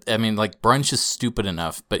 But I mean, brunch is stupid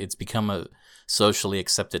enough, but it's become a socially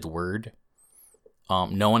accepted word.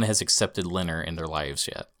 No one has accepted Linner in their lives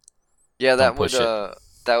yet. Yeah, that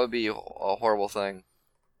would be a horrible thing.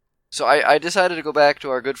 So I decided to go back to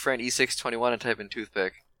our good friend E621 and type in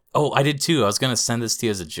toothpick. Oh, I did too. I was gonna send this to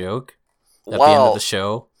you as a joke. At the end of the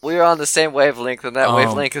show. We're on the same wavelength, and that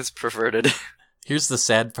wavelength is perverted. Here's the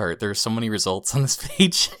sad part. There are so many results on this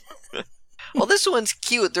page. Well, this one's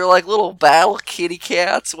cute. They're like little battle kitty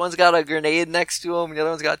cats. One's got a grenade next to him, and the other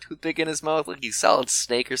one's got a toothpick in his mouth like he's solid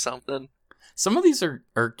snake or something. Some of these are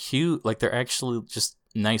cute. They're actually just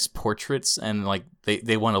nice portraits, and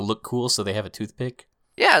they want to look cool, so they have a toothpick.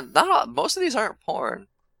 Yeah, most of these aren't porn.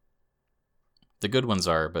 The good ones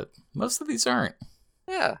are, but most of these aren't.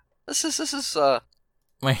 Yeah. This is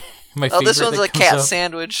my favorite. This one's a cat up,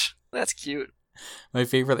 sandwich. That's cute. My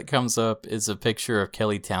favorite that comes up is a picture of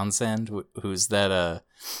Kelly Townsend, who's that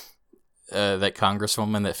that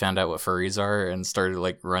congresswoman that found out what furries are and started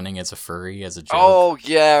running as a furry as a joke. Oh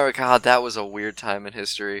yeah, God, that was a weird time in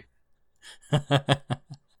history.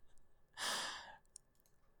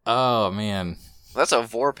 Oh man, that's a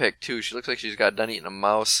Vorpic too. She looks like she's got done eating a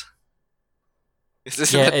mouse.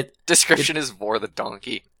 Description is Vor the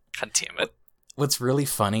donkey. God damn it. What's really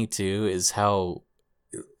funny too is how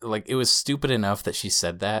it was stupid enough that she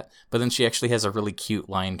said that, but then she actually has a really cute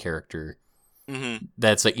line character. Mm-hmm.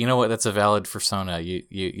 That's you know what? That's a valid persona.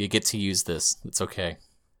 You get to use this. It's okay.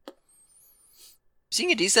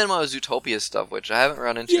 Seeing a decent amount of Zootopia stuff, which I haven't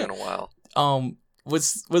run into in a while.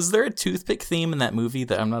 Was there a toothpick theme in that movie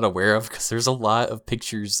that I'm not aware of? Because there's a lot of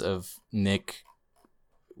pictures of Nick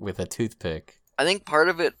with a toothpick. I think part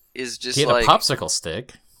of it is just he had a popsicle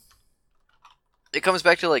stick. It comes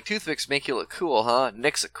back to toothpicks make you look cool, huh?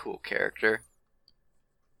 Nick's a cool character.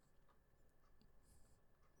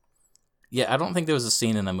 Yeah, I don't think there was a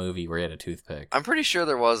scene in the movie where he had a toothpick. I'm pretty sure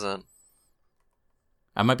there wasn't.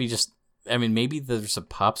 I might be just... I mean, maybe there's a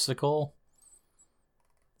popsicle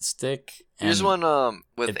stick. Here's one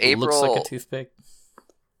with April. It looks like a toothpick.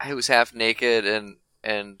 Who's half naked,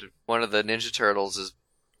 and one of the Ninja Turtles is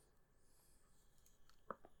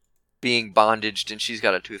being bondaged, and she's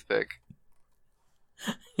got a toothpick.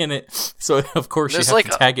 In it, so of course you have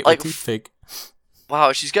to tag it with toothpick.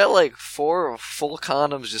 Wow, she's got like 4 full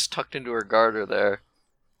condoms just tucked into her garter there.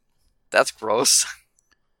 That's gross.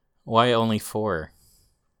 Why only 4?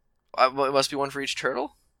 It must be one for each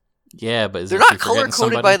turtle? Yeah, but they're not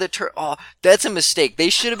color-coded by the turtle. Oh, that's a mistake. They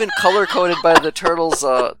should have been color-coded by the turtles'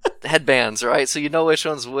 headbands, right? So you know which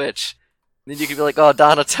one's which. Then you could be like, oh,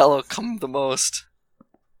 Donatello, come the most.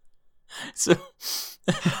 So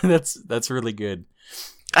that's really good.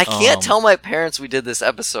 I can't tell my parents we did this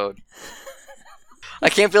episode. I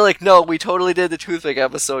can't be like, no, we totally did the toothpick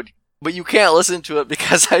episode, but you can't listen to it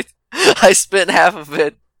because I spent half of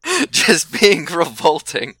it just being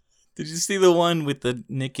revolting. Did you see the one with the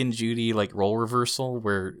Nick and Judy like role reversal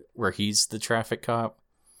where he's the traffic cop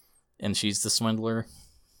and she's the swindler?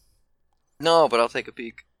 No, but I'll take a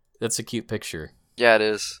peek. That's a cute picture. Yeah, it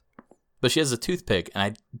is. But she has a toothpick, and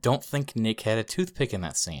I don't think Nick had a toothpick in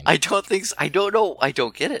that scene. I don't think so. I don't know. I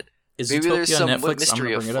don't get it. Is Maybe Zootopia there's some on Netflix?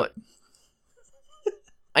 mystery afoot.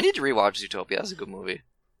 I need to rewatch Zootopia. That's a good movie.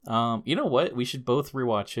 You know what? We should both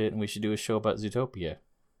rewatch it, and we should do a show about Zootopia.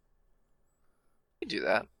 We can do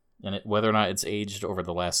that. And whether or not it's aged over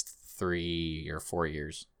the last 3 or 4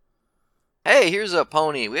 years. Hey, here's a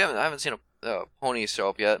pony. I haven't seen a pony show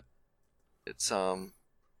up yet. It's Scootaloo,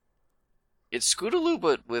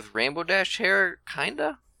 but with Rainbow Dash hair,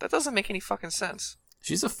 kinda. That doesn't make any fucking sense.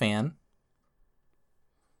 She's a fan.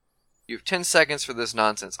 You have 10 seconds for this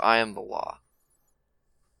nonsense. I am the law.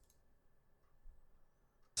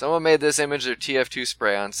 Someone made this image of TF2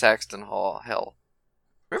 spray on Saxton Hall. Hell.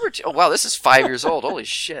 Remember? Oh wow, this is 5 years old. Holy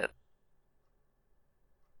shit!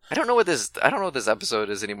 I don't know what this episode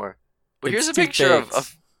is anymore. But here's a picture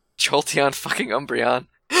of Jolteon fucking Umbreon,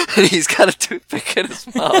 and he's got a toothpick in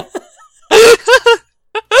his mouth.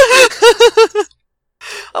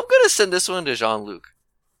 I'm gonna send this one to Jean-Luc.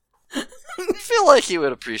 I feel like he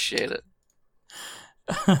would appreciate it.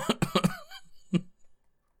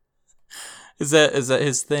 Is that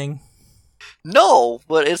his thing? No,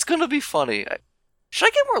 but it's gonna be funny. Should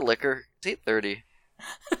I get more liquor? It's 8:30.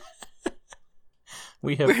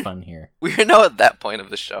 We have fun here. We're now at that point of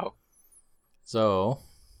the show. So,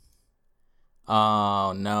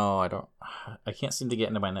 oh no, I can't seem to get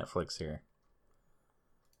into my Netflix here.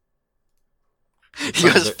 You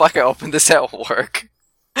just fucking opened this at work.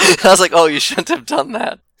 I was like, oh, you shouldn't have done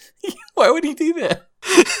that. Why would he do that?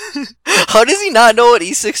 How does he not know what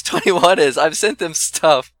E621 is? I've sent him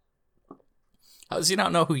stuff. How does he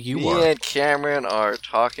not know who you Me are? and Cameron are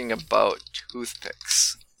talking about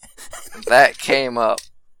toothpicks. That came up.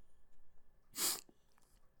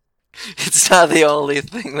 It's not the only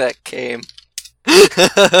thing that came.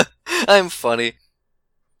 I'm funny.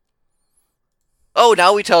 Oh,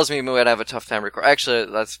 now he tells me we might have a tough time recording.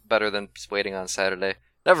 Actually, that's better than waiting on Saturday.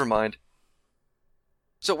 Never mind.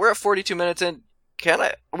 So we're at 42 minutes in.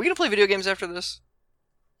 Are we gonna play video games after this?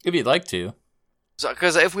 If you'd like to. So,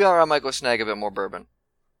 because if we are, I might go snag a bit more bourbon.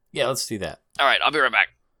 Yeah, let's do that. All right, I'll be right back.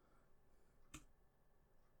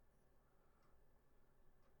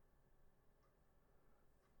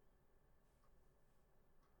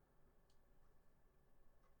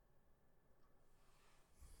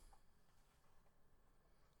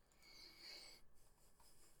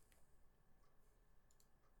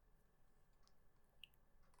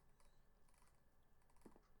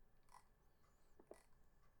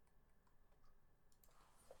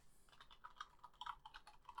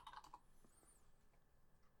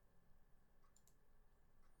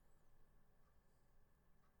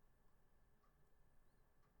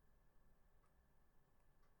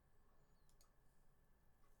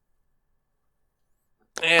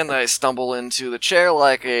 And I stumble into the chair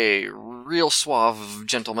like a real suave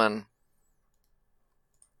gentleman.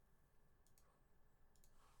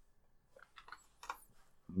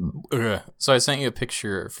 So I sent you a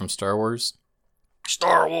picture from Star Wars.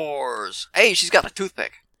 Star Wars! Hey, she's got a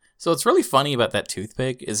toothpick. So what's really funny about that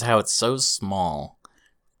toothpick is how it's so small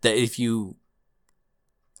that if you...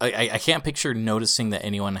 I can't picture noticing that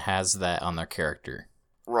anyone has that on their character.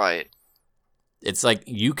 Right. It's like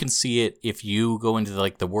you can see it if you go into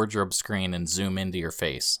the wardrobe screen and zoom into your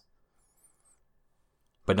face.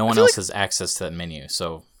 But no one else has access to that menu,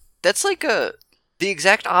 so... That's like the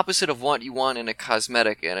exact opposite of what you want in a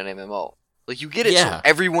cosmetic in an MMO. Like, you get it so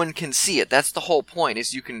everyone can see it. That's the whole point,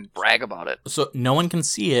 is you can brag about it. So no one can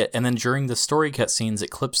see it, and then during the story cutscenes, it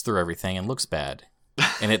clips through everything and looks bad.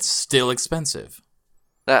 And it's still expensive.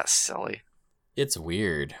 That's silly. It's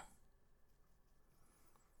weird.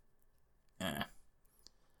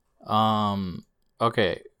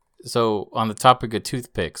 Okay, so on the topic of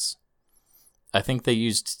toothpicks, I think they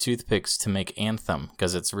used toothpicks to make Anthem,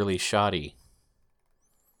 because it's really shoddy.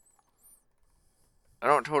 I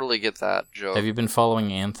don't totally get that joke. Have you been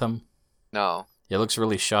following Anthem? No. It looks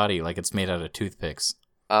really shoddy, like it's made out of toothpicks.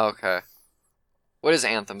 Oh, okay. What is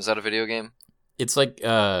Anthem? Is that a video game? It's like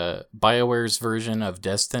BioWare's version of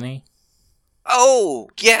Destiny. Oh,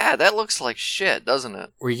 yeah, that looks like shit, doesn't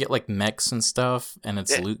it? Where you get like mechs and stuff, and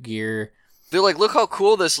it's loot gear. They're like, look how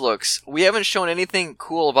cool this looks. We haven't shown anything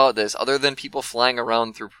cool about this other than people flying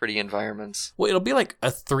around through pretty environments. Well, it'll be like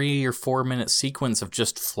a 3 or 4 minute sequence of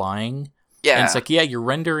just flying. Yeah. And it's like, yeah, you're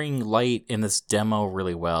rendering light in this demo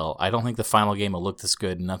really well. I don't think the final game will look this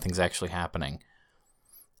good and nothing's actually happening.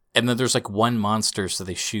 And then there's like one monster, so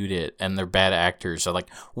they shoot it, and they're bad actors. They're like,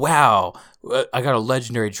 wow, I got a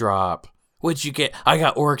legendary drop. What'd you get? I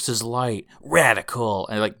got Oryx's light. Radical.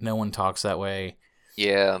 And like, no one talks that way.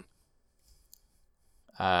 Yeah.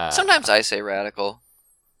 Sometimes I say radical.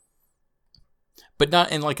 But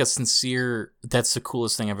not in like a sincere, that's the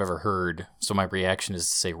coolest thing I've ever heard. So my reaction is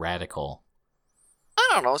to say radical. I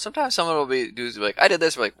don't know. Sometimes someone will be like, I did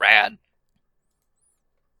this, we're like, rad.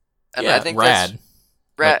 And yeah, I think rad.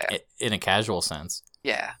 Rad. Like, in a casual sense.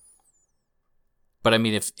 Yeah. But I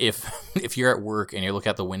mean, if you're at work and you look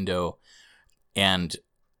out the window and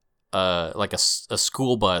like a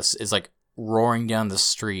school bus is like roaring down the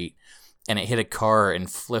street and it hit a car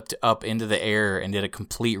and flipped up into the air and did a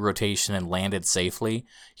complete rotation and landed safely,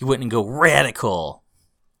 you wouldn't go radical.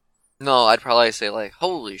 No, I'd probably say like,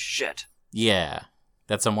 holy shit. Yeah,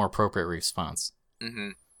 that's a more appropriate response.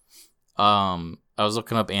 Mm-hmm. I was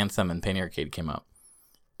looking up Anthem and Penny Arcade came up.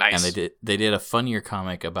 Nice. And they did a funnier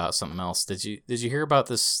comic about something else. Did you hear about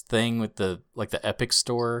this thing with the Epic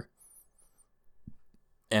Store?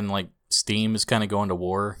 And like Steam is kind of going to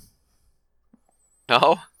war.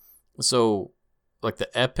 No. So like the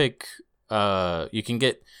Epic, you can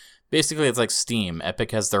get, basically it's like Steam. Epic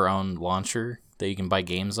has their own launcher that you can buy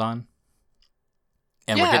games on.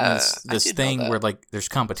 And we're getting this thing where like there's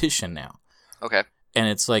competition now. Okay. And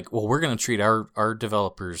it's like, well, we're going to treat our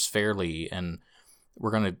developers fairly and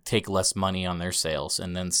we're going to take less money on their sales.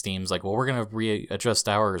 And then Steam's like, well, we're going to readjust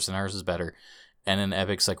ours and ours is better. And then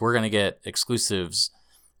Epic's like, we're going to get exclusives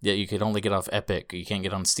that you could only get off Epic. You can't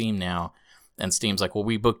get on Steam now. And Steam's like, well,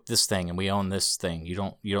 we booked this thing and we own this thing. You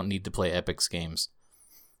don't need to play Epic's games.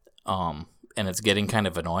 And it's getting kind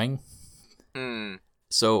of annoying.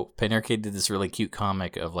 So Penny Arcade did this really cute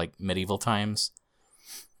comic of like medieval times.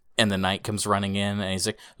 And the knight comes running in, and he's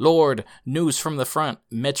like, Lord, news from the front.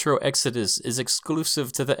 Metro Exodus is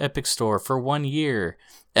exclusive to the Epic Store for 1 year.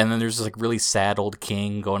 And then there's this like really sad old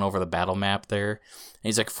king going over the battle map there. And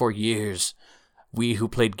he's like, for years, we who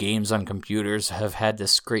played games on computers have had to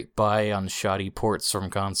scrape by on shoddy ports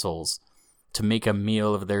from consoles to make a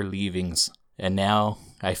meal of their leavings. And now,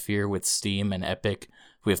 I fear with Steam and Epic,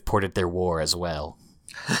 we have ported their war as well.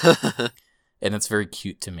 And it's very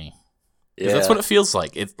cute to me. Yeah. That's what it feels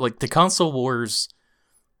like. It's like the console wars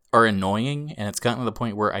are annoying, and it's gotten to the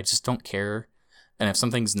point where I just don't care. And if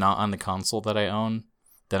something's not on the console that I own,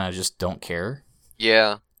 then I just don't care.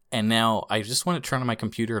 Yeah. And now I just want to turn on my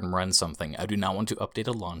computer and run something. I do not want to update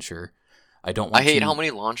a launcher. I don't want I hate how many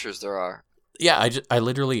launchers there are. Yeah, I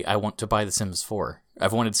literally want to buy The Sims 4.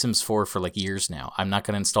 I've wanted Sims 4 for like years now. I'm not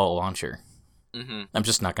going to install a launcher. Mm-hmm. I'm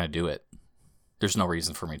just not going to do it. There's no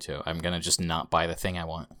reason for me to. I'm going to just not buy the thing I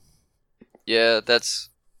want. Yeah, that's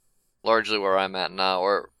largely where I'm at now.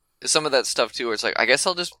 Or some of that stuff, too, where it's like, I guess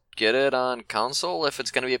I'll just get it on console if it's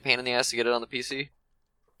going to be a pain in the ass to get it on the PC.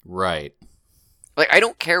 Right. Like, I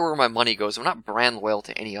don't care where my money goes. I'm not brand loyal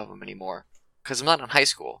to any of them anymore. Because I'm not in high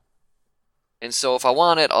school. And so if I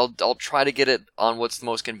want it, I'll try to get it on what's the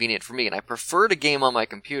most convenient for me. And I prefer to game on my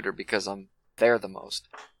computer because I'm there the most.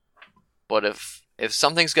 But if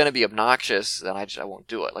something's going to be obnoxious, then I won't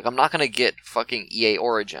do it. Like, I'm not going to get fucking EA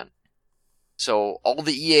Origin. So all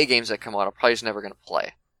the EA games that come out, I'm probably just never going to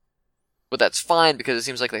play. But that's fine because it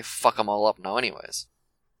seems like they fuck them all up now anyways.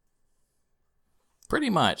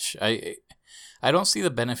 Pretty much. I don't see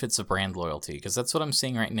the benefits of brand loyalty because that's what I'm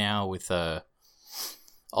seeing right now with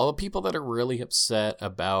all the people that are really upset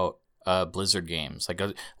about Blizzard games. Like,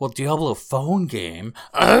 well, Diablo phone game.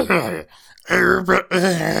 And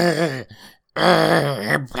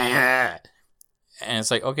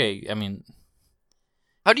it's like, okay, I mean,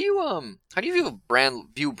 how do you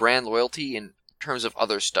view brand loyalty in terms of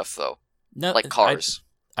other stuff though? No, like cars.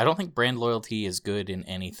 I don't think brand loyalty is good in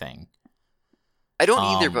anything. I don't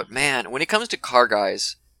either, but man, when it comes to car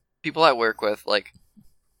guys, people I work with, like,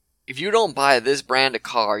 if you don't buy this brand of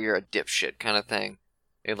car, you're a dipshit kind of thing.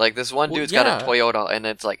 And, like, this one dude's got a Toyota, and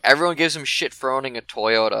it's like, everyone gives him shit for owning a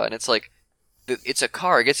Toyota, and it's like, it's a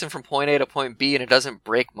car, it gets him from point A to point B, and it doesn't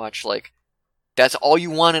break much, like, That's all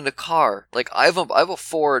you want in a car. Like, I have a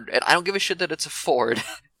Ford, and I don't give a shit that it's a Ford.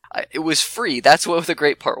 It was free. That's what the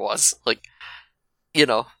great part was. Like,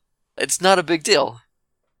 it's not a big deal.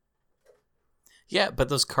 Yeah, but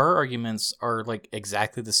those car arguments are like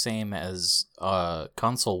exactly the same as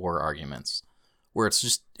console war arguments, where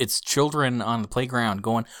it's children on the playground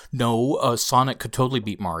going, "No, Sonic could totally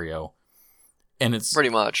beat Mario," and it's Pretty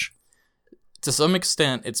much. to some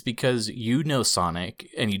extent it's because you know Sonic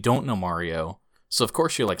and you don't know Mario, so of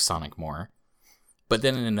course you like Sonic more. But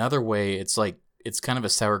then in another way, it's like it's kind of a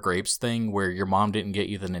sour grapes thing where your mom didn't get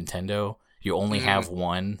you the Nintendo. You only have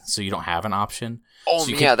one, so you don't have an option. Oh,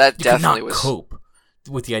 so yeah, that you definitely could not was. cope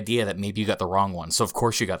with the idea that maybe you got the wrong one. So of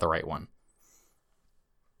course you got the right one.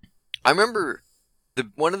 I remember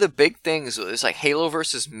one of the big things was like Halo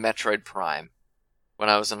versus Metroid Prime when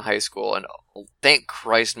I was in high school, and thank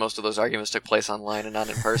Christ most of those arguments took place online and not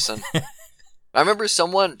in person. I remember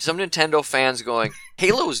some Nintendo fans going,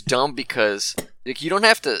 Halo's dumb because like you don't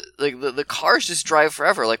have to the cars just drive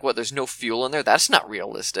forever. Like what? There's no fuel in there. That's not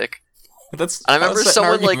realistic. I remember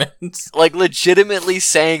someone like legitimately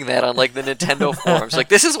saying that on like the Nintendo forums. Like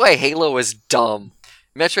this is why Halo is dumb.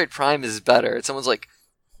 Metroid Prime is better. And someone's like,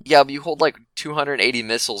 yeah, but you hold like 280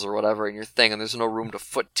 missiles or whatever in your thing, and there's no room to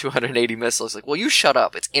put 280 missiles. Like, well, you shut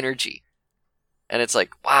up. It's energy. And it's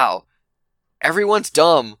like, wow, everyone's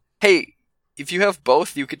dumb. Hey, if you have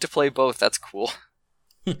both, you get to play both. That's cool.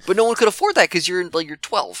 But no one could afford that because you're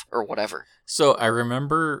 12 or whatever. So I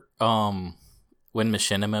remember when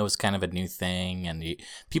Machinima was kind of a new thing, and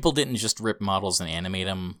people didn't just rip models and animate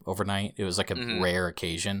them overnight. It was like a rare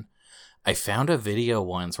occasion. I found a video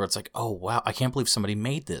once where it's like, oh wow, I can't believe somebody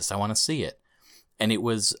made this. I want to see it. And it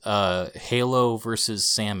was Halo versus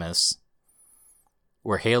Samus,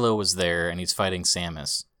 where Halo was there and he's fighting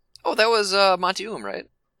Samus. Oh, that was Monty right?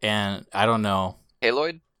 And I don't know.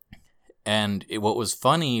 Haloid? And what was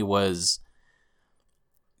funny was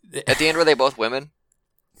at the end, were they both women?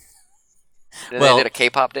 And well, they did a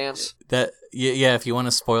K-pop dance? Yeah, if you want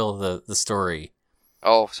to spoil the story.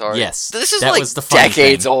 Oh, sorry. Yes. This is that like was the funny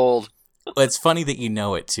decades thing. old. It's funny that you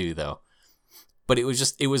know it too, though. But it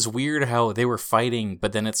was weird how they were fighting,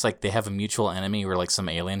 but then it's like they have a mutual enemy where like some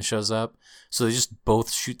alien shows up. So they just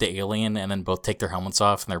both shoot the alien and then both take their helmets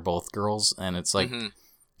off and they're both girls. And it's like,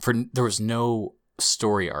 there was no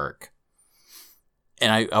story arc.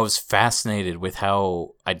 And I was fascinated with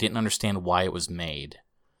how I didn't understand why it was made.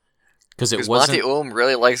 Because it wasn't... Monty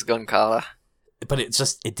really likes Gunkata. But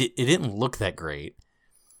it didn't look that great.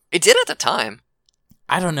 It did at the time.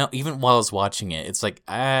 I don't know. Even while I was watching it, it's like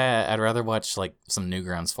I'd rather watch like some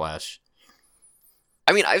Newgrounds Flash.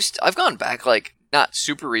 I mean, I've gone back like not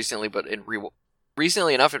super recently, but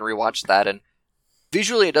recently enough and rewatched that, and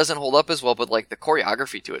visually it doesn't hold up as well, but like the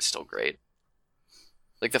choreography to it's still great.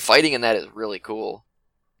 Like the fighting in that is really cool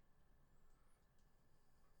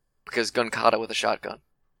because Gunkata with a shotgun,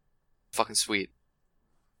 fucking sweet.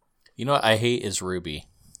 You know what I hate is Ruby.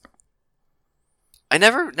 I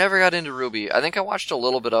never got into Ruby. I think I watched a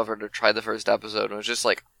little bit of her to try the first episode, and it was just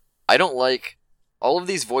like, I don't like all of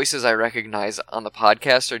these voices I recognize on the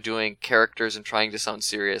podcast are doing characters and trying to sound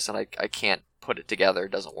serious, and I can't put it together.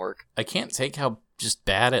 It doesn't work. I can't take how just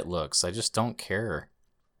bad it looks. I just don't care.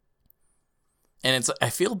 And I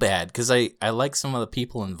feel bad because I like some of the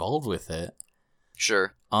people involved with it.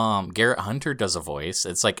 Sure. Garrett Hunter does a voice.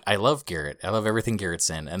 It's like, I love Garrett. I love everything Garrett's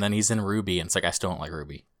in. And then he's in Ruby, and it's like, I still don't like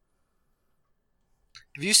Ruby.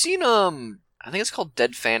 Have you seen, I think it's called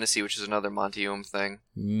Dead Fantasy, which is another Monty thing.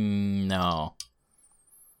 No.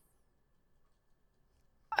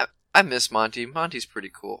 I miss Monty. Monty's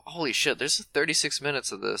pretty cool. Holy shit, there's 36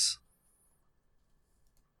 minutes of this.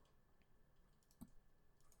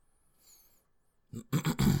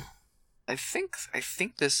 I think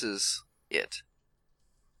this is it.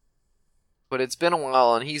 But it's been a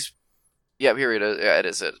while, and he's... Yeah, here it is. Yeah, it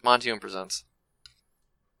is it. Monty Presents.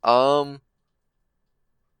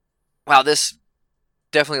 Wow, this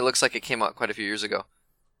definitely looks like it came out quite a few years ago.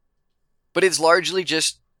 But it's largely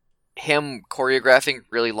just him choreographing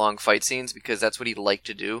really long fight scenes because that's what he liked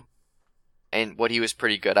to do. And what he was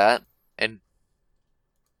pretty good at. And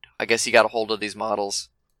I guess he got a hold of these models.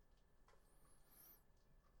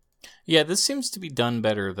 Yeah, this seems to be done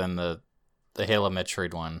better than the Halo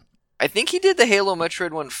Metroid one. I think he did the Halo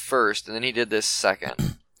Metroid one first, and then he did this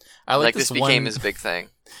second. I like this became his big thing.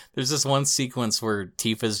 There's this one sequence where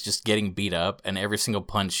Tifa's just getting beat up, and every single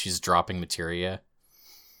punch she's dropping materia.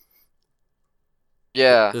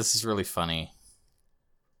 Yeah. This is really funny.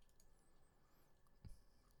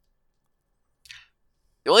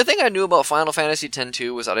 The only thing I knew about Final Fantasy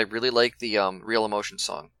X-2 was that I really liked the Real Emotion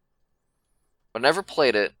song. But I never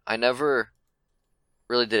played it. I never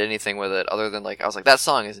really did anything with it other than I was like, that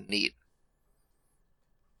song is neat.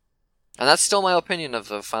 And that's still my opinion of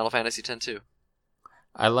the Final Fantasy X too.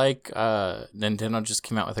 I like Nintendo just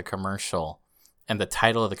came out with a commercial, and the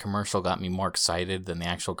title of the commercial got me more excited than the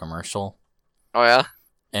actual commercial. Oh yeah?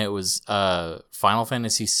 And it was Final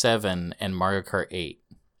Fantasy VII and Mario Kart 8.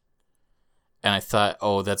 And I thought,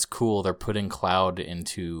 oh, that's cool. They're putting Cloud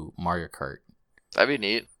into Mario Kart. That'd be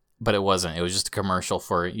neat. But it wasn't. It was just a commercial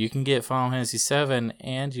for you can get Final Fantasy VII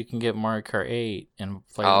and you can get Mario Kart 8 and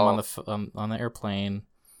play them on the airplane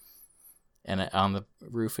and on the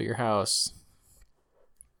roof of your house.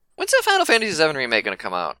 When's that Final Fantasy VII remake going to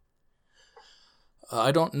come out?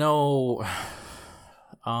 I don't know.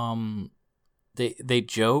 They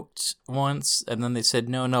joked once, and then they said,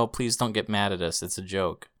 no, please don't get mad at us. It's a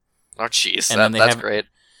joke. Oh, jeez. That's great.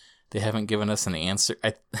 They haven't given us an answer.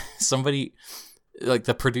 Somebody,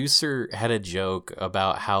 the producer had a joke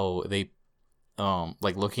about how they,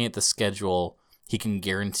 looking at the schedule, he can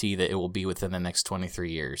guarantee that it will be within the next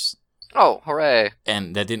 23 years. Oh, hooray.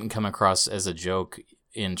 And that didn't come across as a joke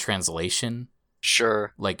in translation.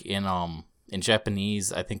 Sure. In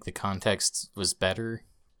Japanese, I think the context was better.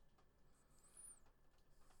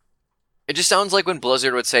 It just sounds like when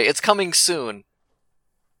Blizzard would say, it's coming soon.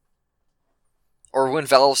 Or when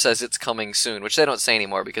Valve says it's coming soon, which they don't say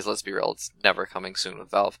anymore because, let's be real, it's never coming soon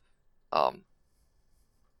with Valve.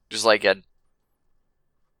 Just like it.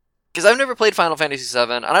 Because I've never played Final Fantasy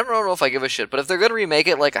VII, and I don't know if I give a shit, but if they're going to remake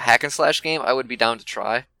it like a hack-and-slash game, I would be down to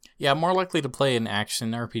try. Yeah, I'm more likely to play an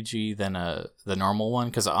action RPG than the normal one,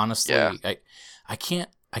 because honestly, yeah. I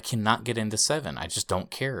cannot get into 7. I just don't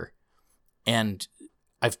care. And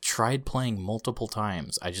I've tried playing multiple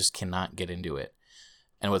times. I just cannot get into it.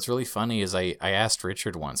 And what's really funny is I asked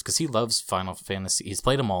Richard once, because he loves Final Fantasy. He's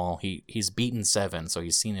played them all. He's beaten 7, so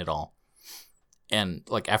he's seen it all. And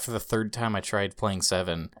after the third time I tried playing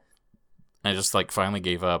 7, I just finally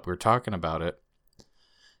gave up. We were talking about it.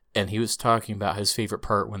 And he was talking about his favorite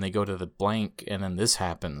part when they go to the blank and then this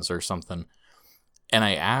happens or something. And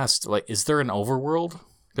I asked, is there an overworld?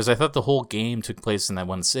 Because I thought the whole game took place in that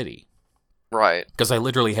one city. Right. Because I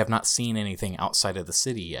literally have not seen anything outside of the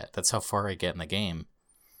city yet. That's how far I get in the game.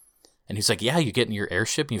 And he's like, yeah, you get in your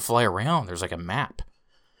airship and you fly around. There's a map.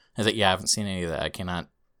 I was like, yeah, I haven't seen any of that. I cannot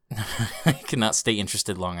I cannot stay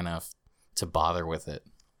interested long enough to bother with it.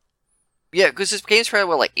 Yeah, because this game's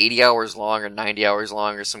probably 80 hours long or 90 hours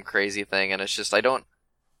long or some crazy thing, and it's just I don't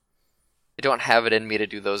have it in me to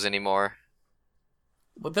do those anymore.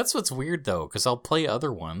 Well, that's what's weird though, because I'll play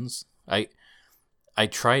other ones. I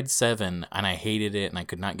tried 7 and I hated it and I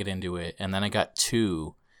could not get into it, and then I got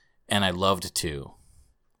 2 and I loved 2.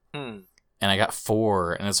 And I got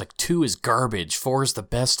 4 and it's 2 is garbage. 4 is the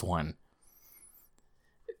best one.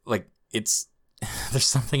 It's there's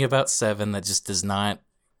something about 7 that just does not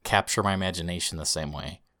capture my imagination the same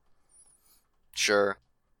way. Sure.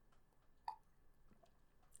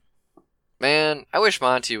 Man, I wish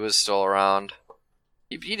Monty was still around.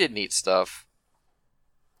 He did neat stuff.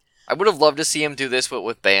 I would have loved to see him do this, but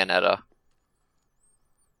with Bayonetta.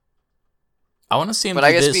 I want to see him do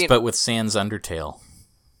this, but with Sans Undertale.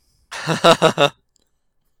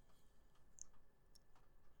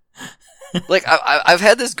 I've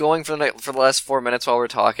had this going for the last 4 minutes while we're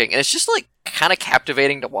talking, and it's just kind of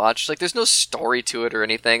captivating to watch. There's no story to it or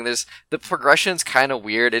anything. The progression's kind of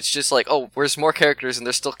weird. It's just where's more characters and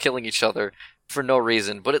they're still killing each other for no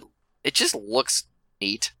reason, but it just looks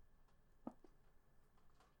neat.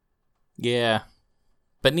 Yeah,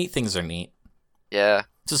 but neat things are neat. Yeah.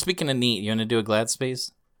 So speaking of neat, you want to do a Glad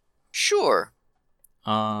Space? Sure.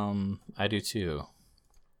 I do too.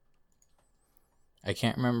 I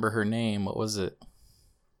can't remember her name. What was it?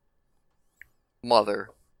 Mother.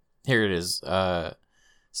 Here it is.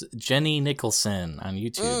 Jenny Nicholson on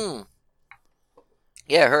YouTube.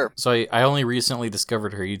 Yeah, her. So I only recently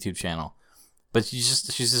discovered her YouTube channel, but she's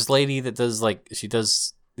this lady that does she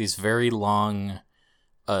does these very long,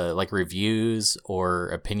 reviews or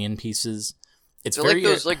opinion pieces. They're very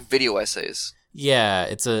those video essays. Yeah,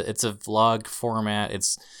 it's a vlog format.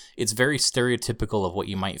 It's very stereotypical of what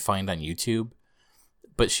you might find on YouTube.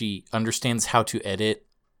 But she understands how to edit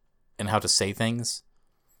and how to say things.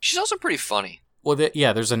 She's also pretty funny. Well,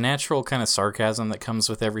 there's a natural kind of sarcasm that comes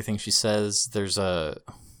with everything she says. There's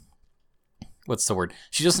what's the word?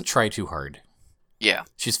 She doesn't try too hard. Yeah.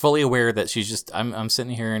 She's fully aware that she's just, I'm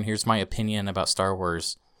sitting here and here's my opinion about Star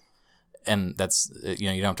Wars. And that's, you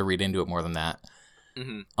don't have to read into it more than that.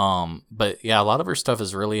 Mm-hmm. But yeah, a lot of her stuff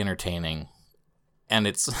is really entertaining. And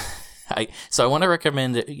it's... So I want to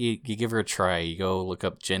recommend that you give her a try. You go look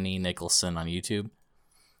up Jenny Nicholson on YouTube.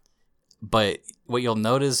 But what you'll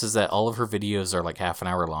notice is that all of her videos are like half an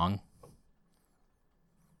hour long.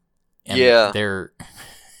 And Yeah. they're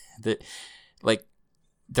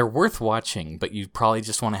they're worth watching, but you probably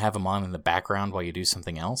just want to have them on in the background while you do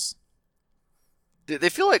something else. They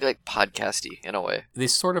feel like podcasty in a way. They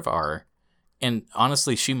sort of are. And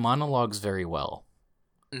honestly, she monologues very well.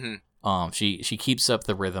 Mm-hmm. She keeps up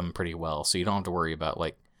the rhythm pretty well, so you don't have to worry about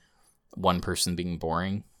like one person being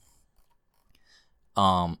boring.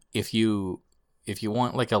 If you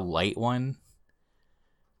want like a light one,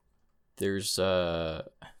 there's a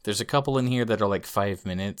couple in here that are like 5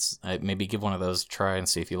 minutes. Maybe give one of those a try and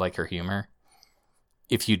see if you like her humor.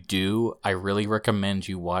 If you do, I really recommend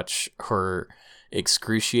you watch her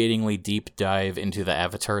excruciatingly deep dive into the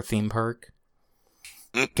Avatar theme park.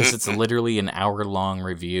 Because it's literally an hour-long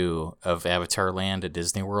review of Avatar Land at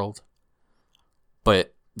Disney World.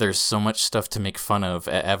 But there's so much stuff to make fun of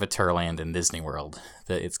at Avatar Land and Disney World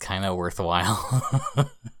that it's kind of worthwhile.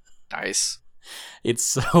 Nice. It's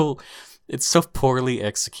so poorly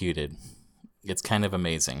executed. It's kind of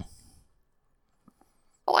amazing.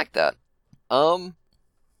 I like that.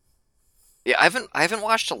 Yeah, I haven't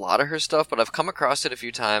watched a lot of her stuff, but I've come across it a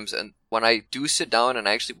few times, and when I do sit down and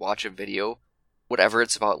I actually watch a video, whatever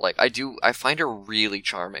it's about, like I find her really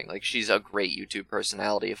charming. Like she's a great YouTube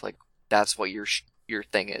personality. If like that's what your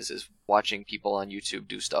thing is watching people on YouTube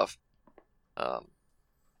do stuff.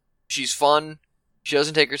 She's fun. She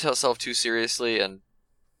doesn't take herself too seriously, and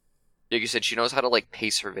like you said, she knows how to like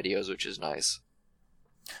pace her videos, which is nice.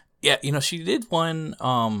 Yeah, she did one.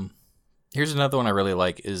 Here's another one I really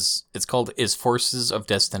like. It's called "Is Forces of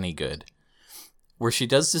Destiny Good?" where she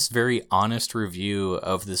does this very honest review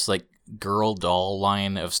of this like girl doll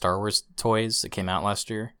line of Star Wars toys that came out last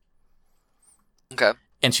year. Okay.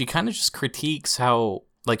 And she kind of just critiques how,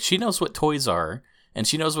 like, she knows what toys are, and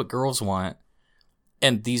she knows what girls want,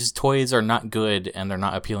 and these toys are not good, and they're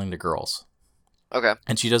not appealing to girls. Okay.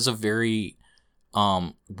 And she does a very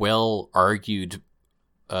well-argued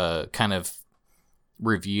kind of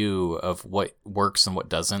review of what works and what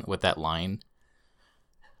doesn't with that line.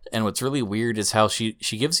 And what's really weird is how she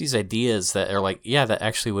gives these ideas that are like, yeah, that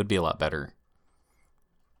actually would be a lot better.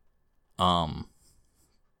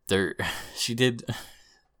 There's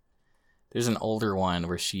an older one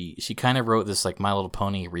where she kind of wrote this like My Little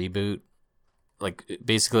Pony reboot, like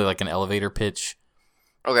basically like an elevator pitch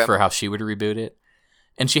for how she would reboot it.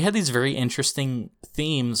 And she had these very interesting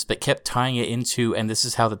themes, but kept tying it into, and this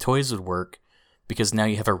is how the toys would work, because now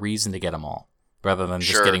you have a reason to get them all, rather than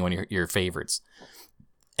just getting one of your favorites.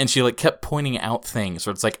 And she like kept pointing out things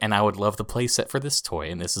where it's like, and I would love the playset for this toy,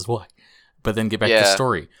 and this is why. But then get back to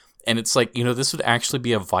story. And it's like, this would actually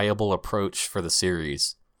be a viable approach for the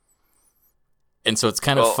series. And so it's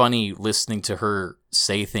kind of funny listening to her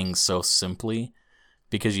say things so simply,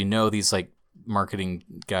 because these like marketing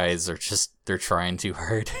guys are they're trying too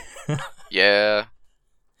hard. Yeah.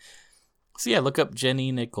 So yeah, look up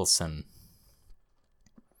Jenny Nicholson.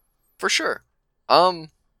 For sure. My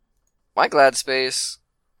Glad Space,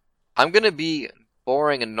 I'm gonna be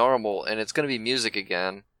boring and normal, and it's gonna be music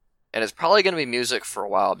again. And it's probably gonna be music for a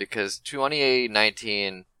while, because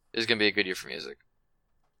 2019 is gonna be a good year for music.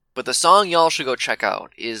 But the song y'all should go check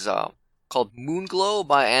out is called Moonglow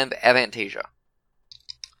by Avantasia.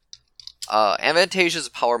 Avantasia is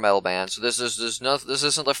a power metal band, so this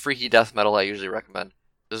isn't the freaky death metal I usually recommend.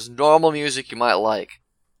 This is normal music you might like.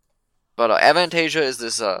 But Avantasia is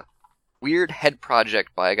this weird head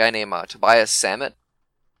project by a guy named Tobias Sammet,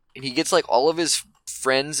 and he gets like all of his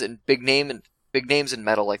friends and big names in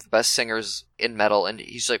metal, like the best singers in metal, and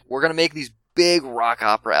he's like, we're gonna make these big rock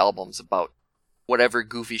opera albums about whatever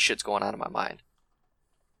goofy shit's going on in my mind.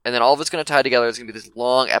 And then all of it's gonna tie together. It's gonna be this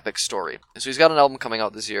long epic story. And so he's got an album coming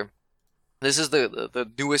out this year. This is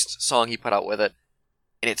the newest song he put out with it,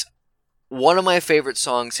 and it's one of my favorite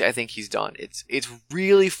songs I think he's done. It's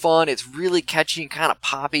really fun. It's really catchy and kind of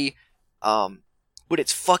poppy, but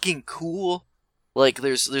it's fucking cool. Like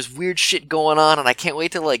there's weird shit going on, and I can't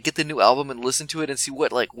wait to like get the new album and listen to it and see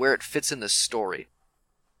where it fits in the story.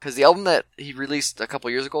 Because the album that he released a couple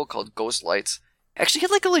years ago called Ghost Lights actually had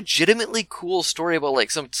like a legitimately cool story about like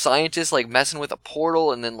some scientist like messing with a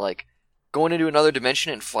portal and then like going into another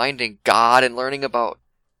dimension and finding God and learning about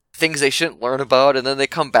things they shouldn't learn about, and then they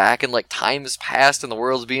come back and like time has passed and the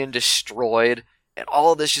world's being destroyed and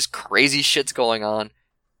all of this just crazy shit's going on.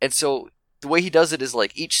 And so the way he does it is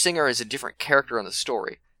like each singer is a different character in the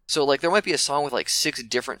story. So like there might be a song with like 6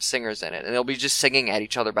 different singers in it, and they'll be just singing at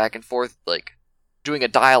each other back and forth, like doing a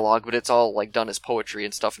dialogue, but it's all like done as poetry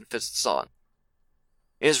and stuff and fits the song.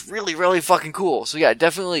 It's really, really fucking cool. So yeah,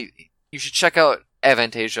 definitely you should check out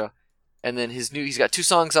Avantasia. And then he's got 2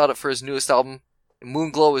 songs out for his newest album.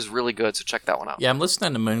 Moonglow is really good, so check that one out. Yeah, I'm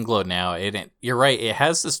listening to Moonglow now. You're right, it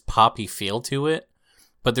has this poppy feel to it,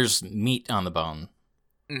 but there's meat on the bone.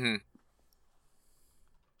 Mm-hmm.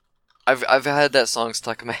 I've had that song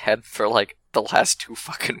stuck in my head for like the last 2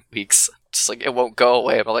 fucking weeks. Just like it won't go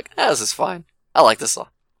away. I'm like, this is fine. I like this song.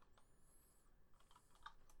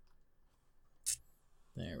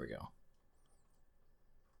 There we go.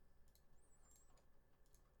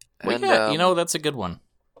 And, Well, yeah, that's a good one.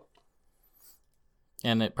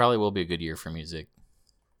 And it probably will be a good year for music.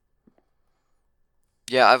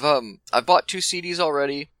 Yeah, I've bought 2 CDs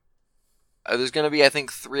already. There's gonna be, I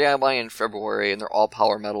think, 3 I buy in February, and they're all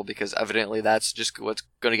power metal because evidently that's just what's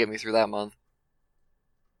gonna get me through that month.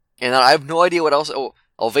 And I have no idea what else. Oh,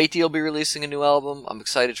 Helvetia will be releasing a new album. I'm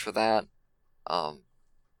excited for that. I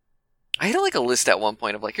had like a list at one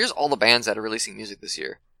point of like, here's all the bands that are releasing music this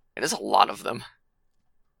year, and there's a lot of them.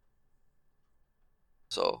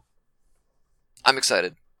 So, I'm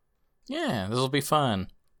excited. Yeah, this will be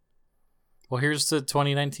fun. Well, here's to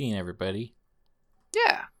 2019, everybody.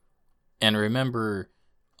 Yeah. And remember,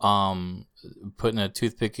 putting a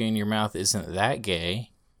toothpick in your mouth isn't that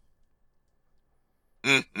gay.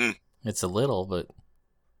 Mm-mm. It's a little, but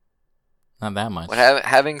not that much. What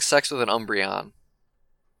having sex with an Umbreon?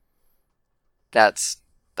 That's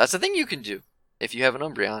a thing you can do if you have an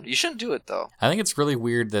Umbreon. You shouldn't do it though. I think it's really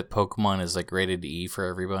weird that Pokemon is like rated E for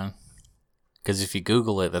everyone. Because if you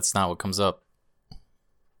Google it, that's not what comes up.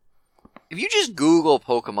 If you just Google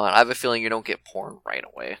Pokemon, I have a feeling you don't get porn right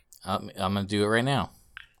away. I'm gonna do it right now.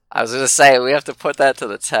 I was gonna say we have to put that to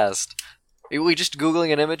the test. Are we just Googling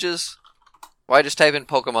in images? Why just type in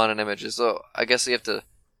Pokemon in images? So I guess you have to.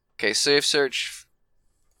 Okay, safe search.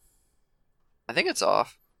 I think it's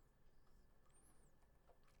off.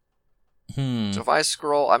 So if I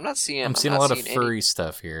scroll, I'm not seeing. I'm seeing a lot of furry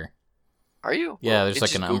stuff here. Are you? Yeah, well, there's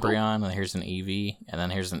like an Google. Umbreon, and here's an Eevee, and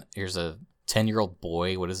then here's a 10-year-old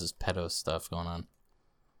boy. What is this pedo stuff going on?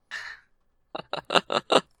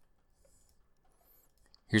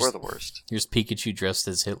 We're the worst. Here's Pikachu dressed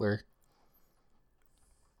as Hitler.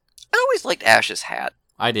 I always liked Ash's hat.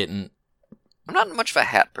 I didn't. I'm not much of a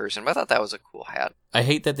hat person, but I thought that was a cool hat. I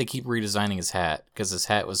hate that they keep redesigning his hat because his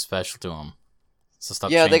hat was special to him. So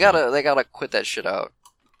stop. Yeah, changing they gotta quit that shit out.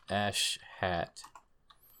 Ash hat.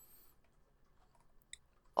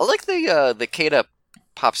 I like the Kata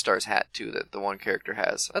Popstars hat too that the one character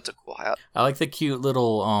has. That's a cool hat. I like the cute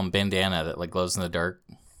little bandana that like glows in the dark.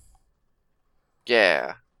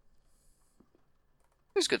 Yeah.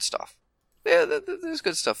 There's good stuff. Yeah, there's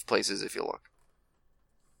good stuff places if you look.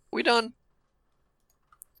 We done?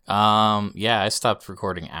 Yeah, I stopped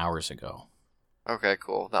recording hours ago. Okay,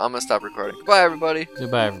 cool. Now I'm gonna stop recording. Goodbye, everybody.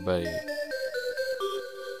 Goodbye, everybody.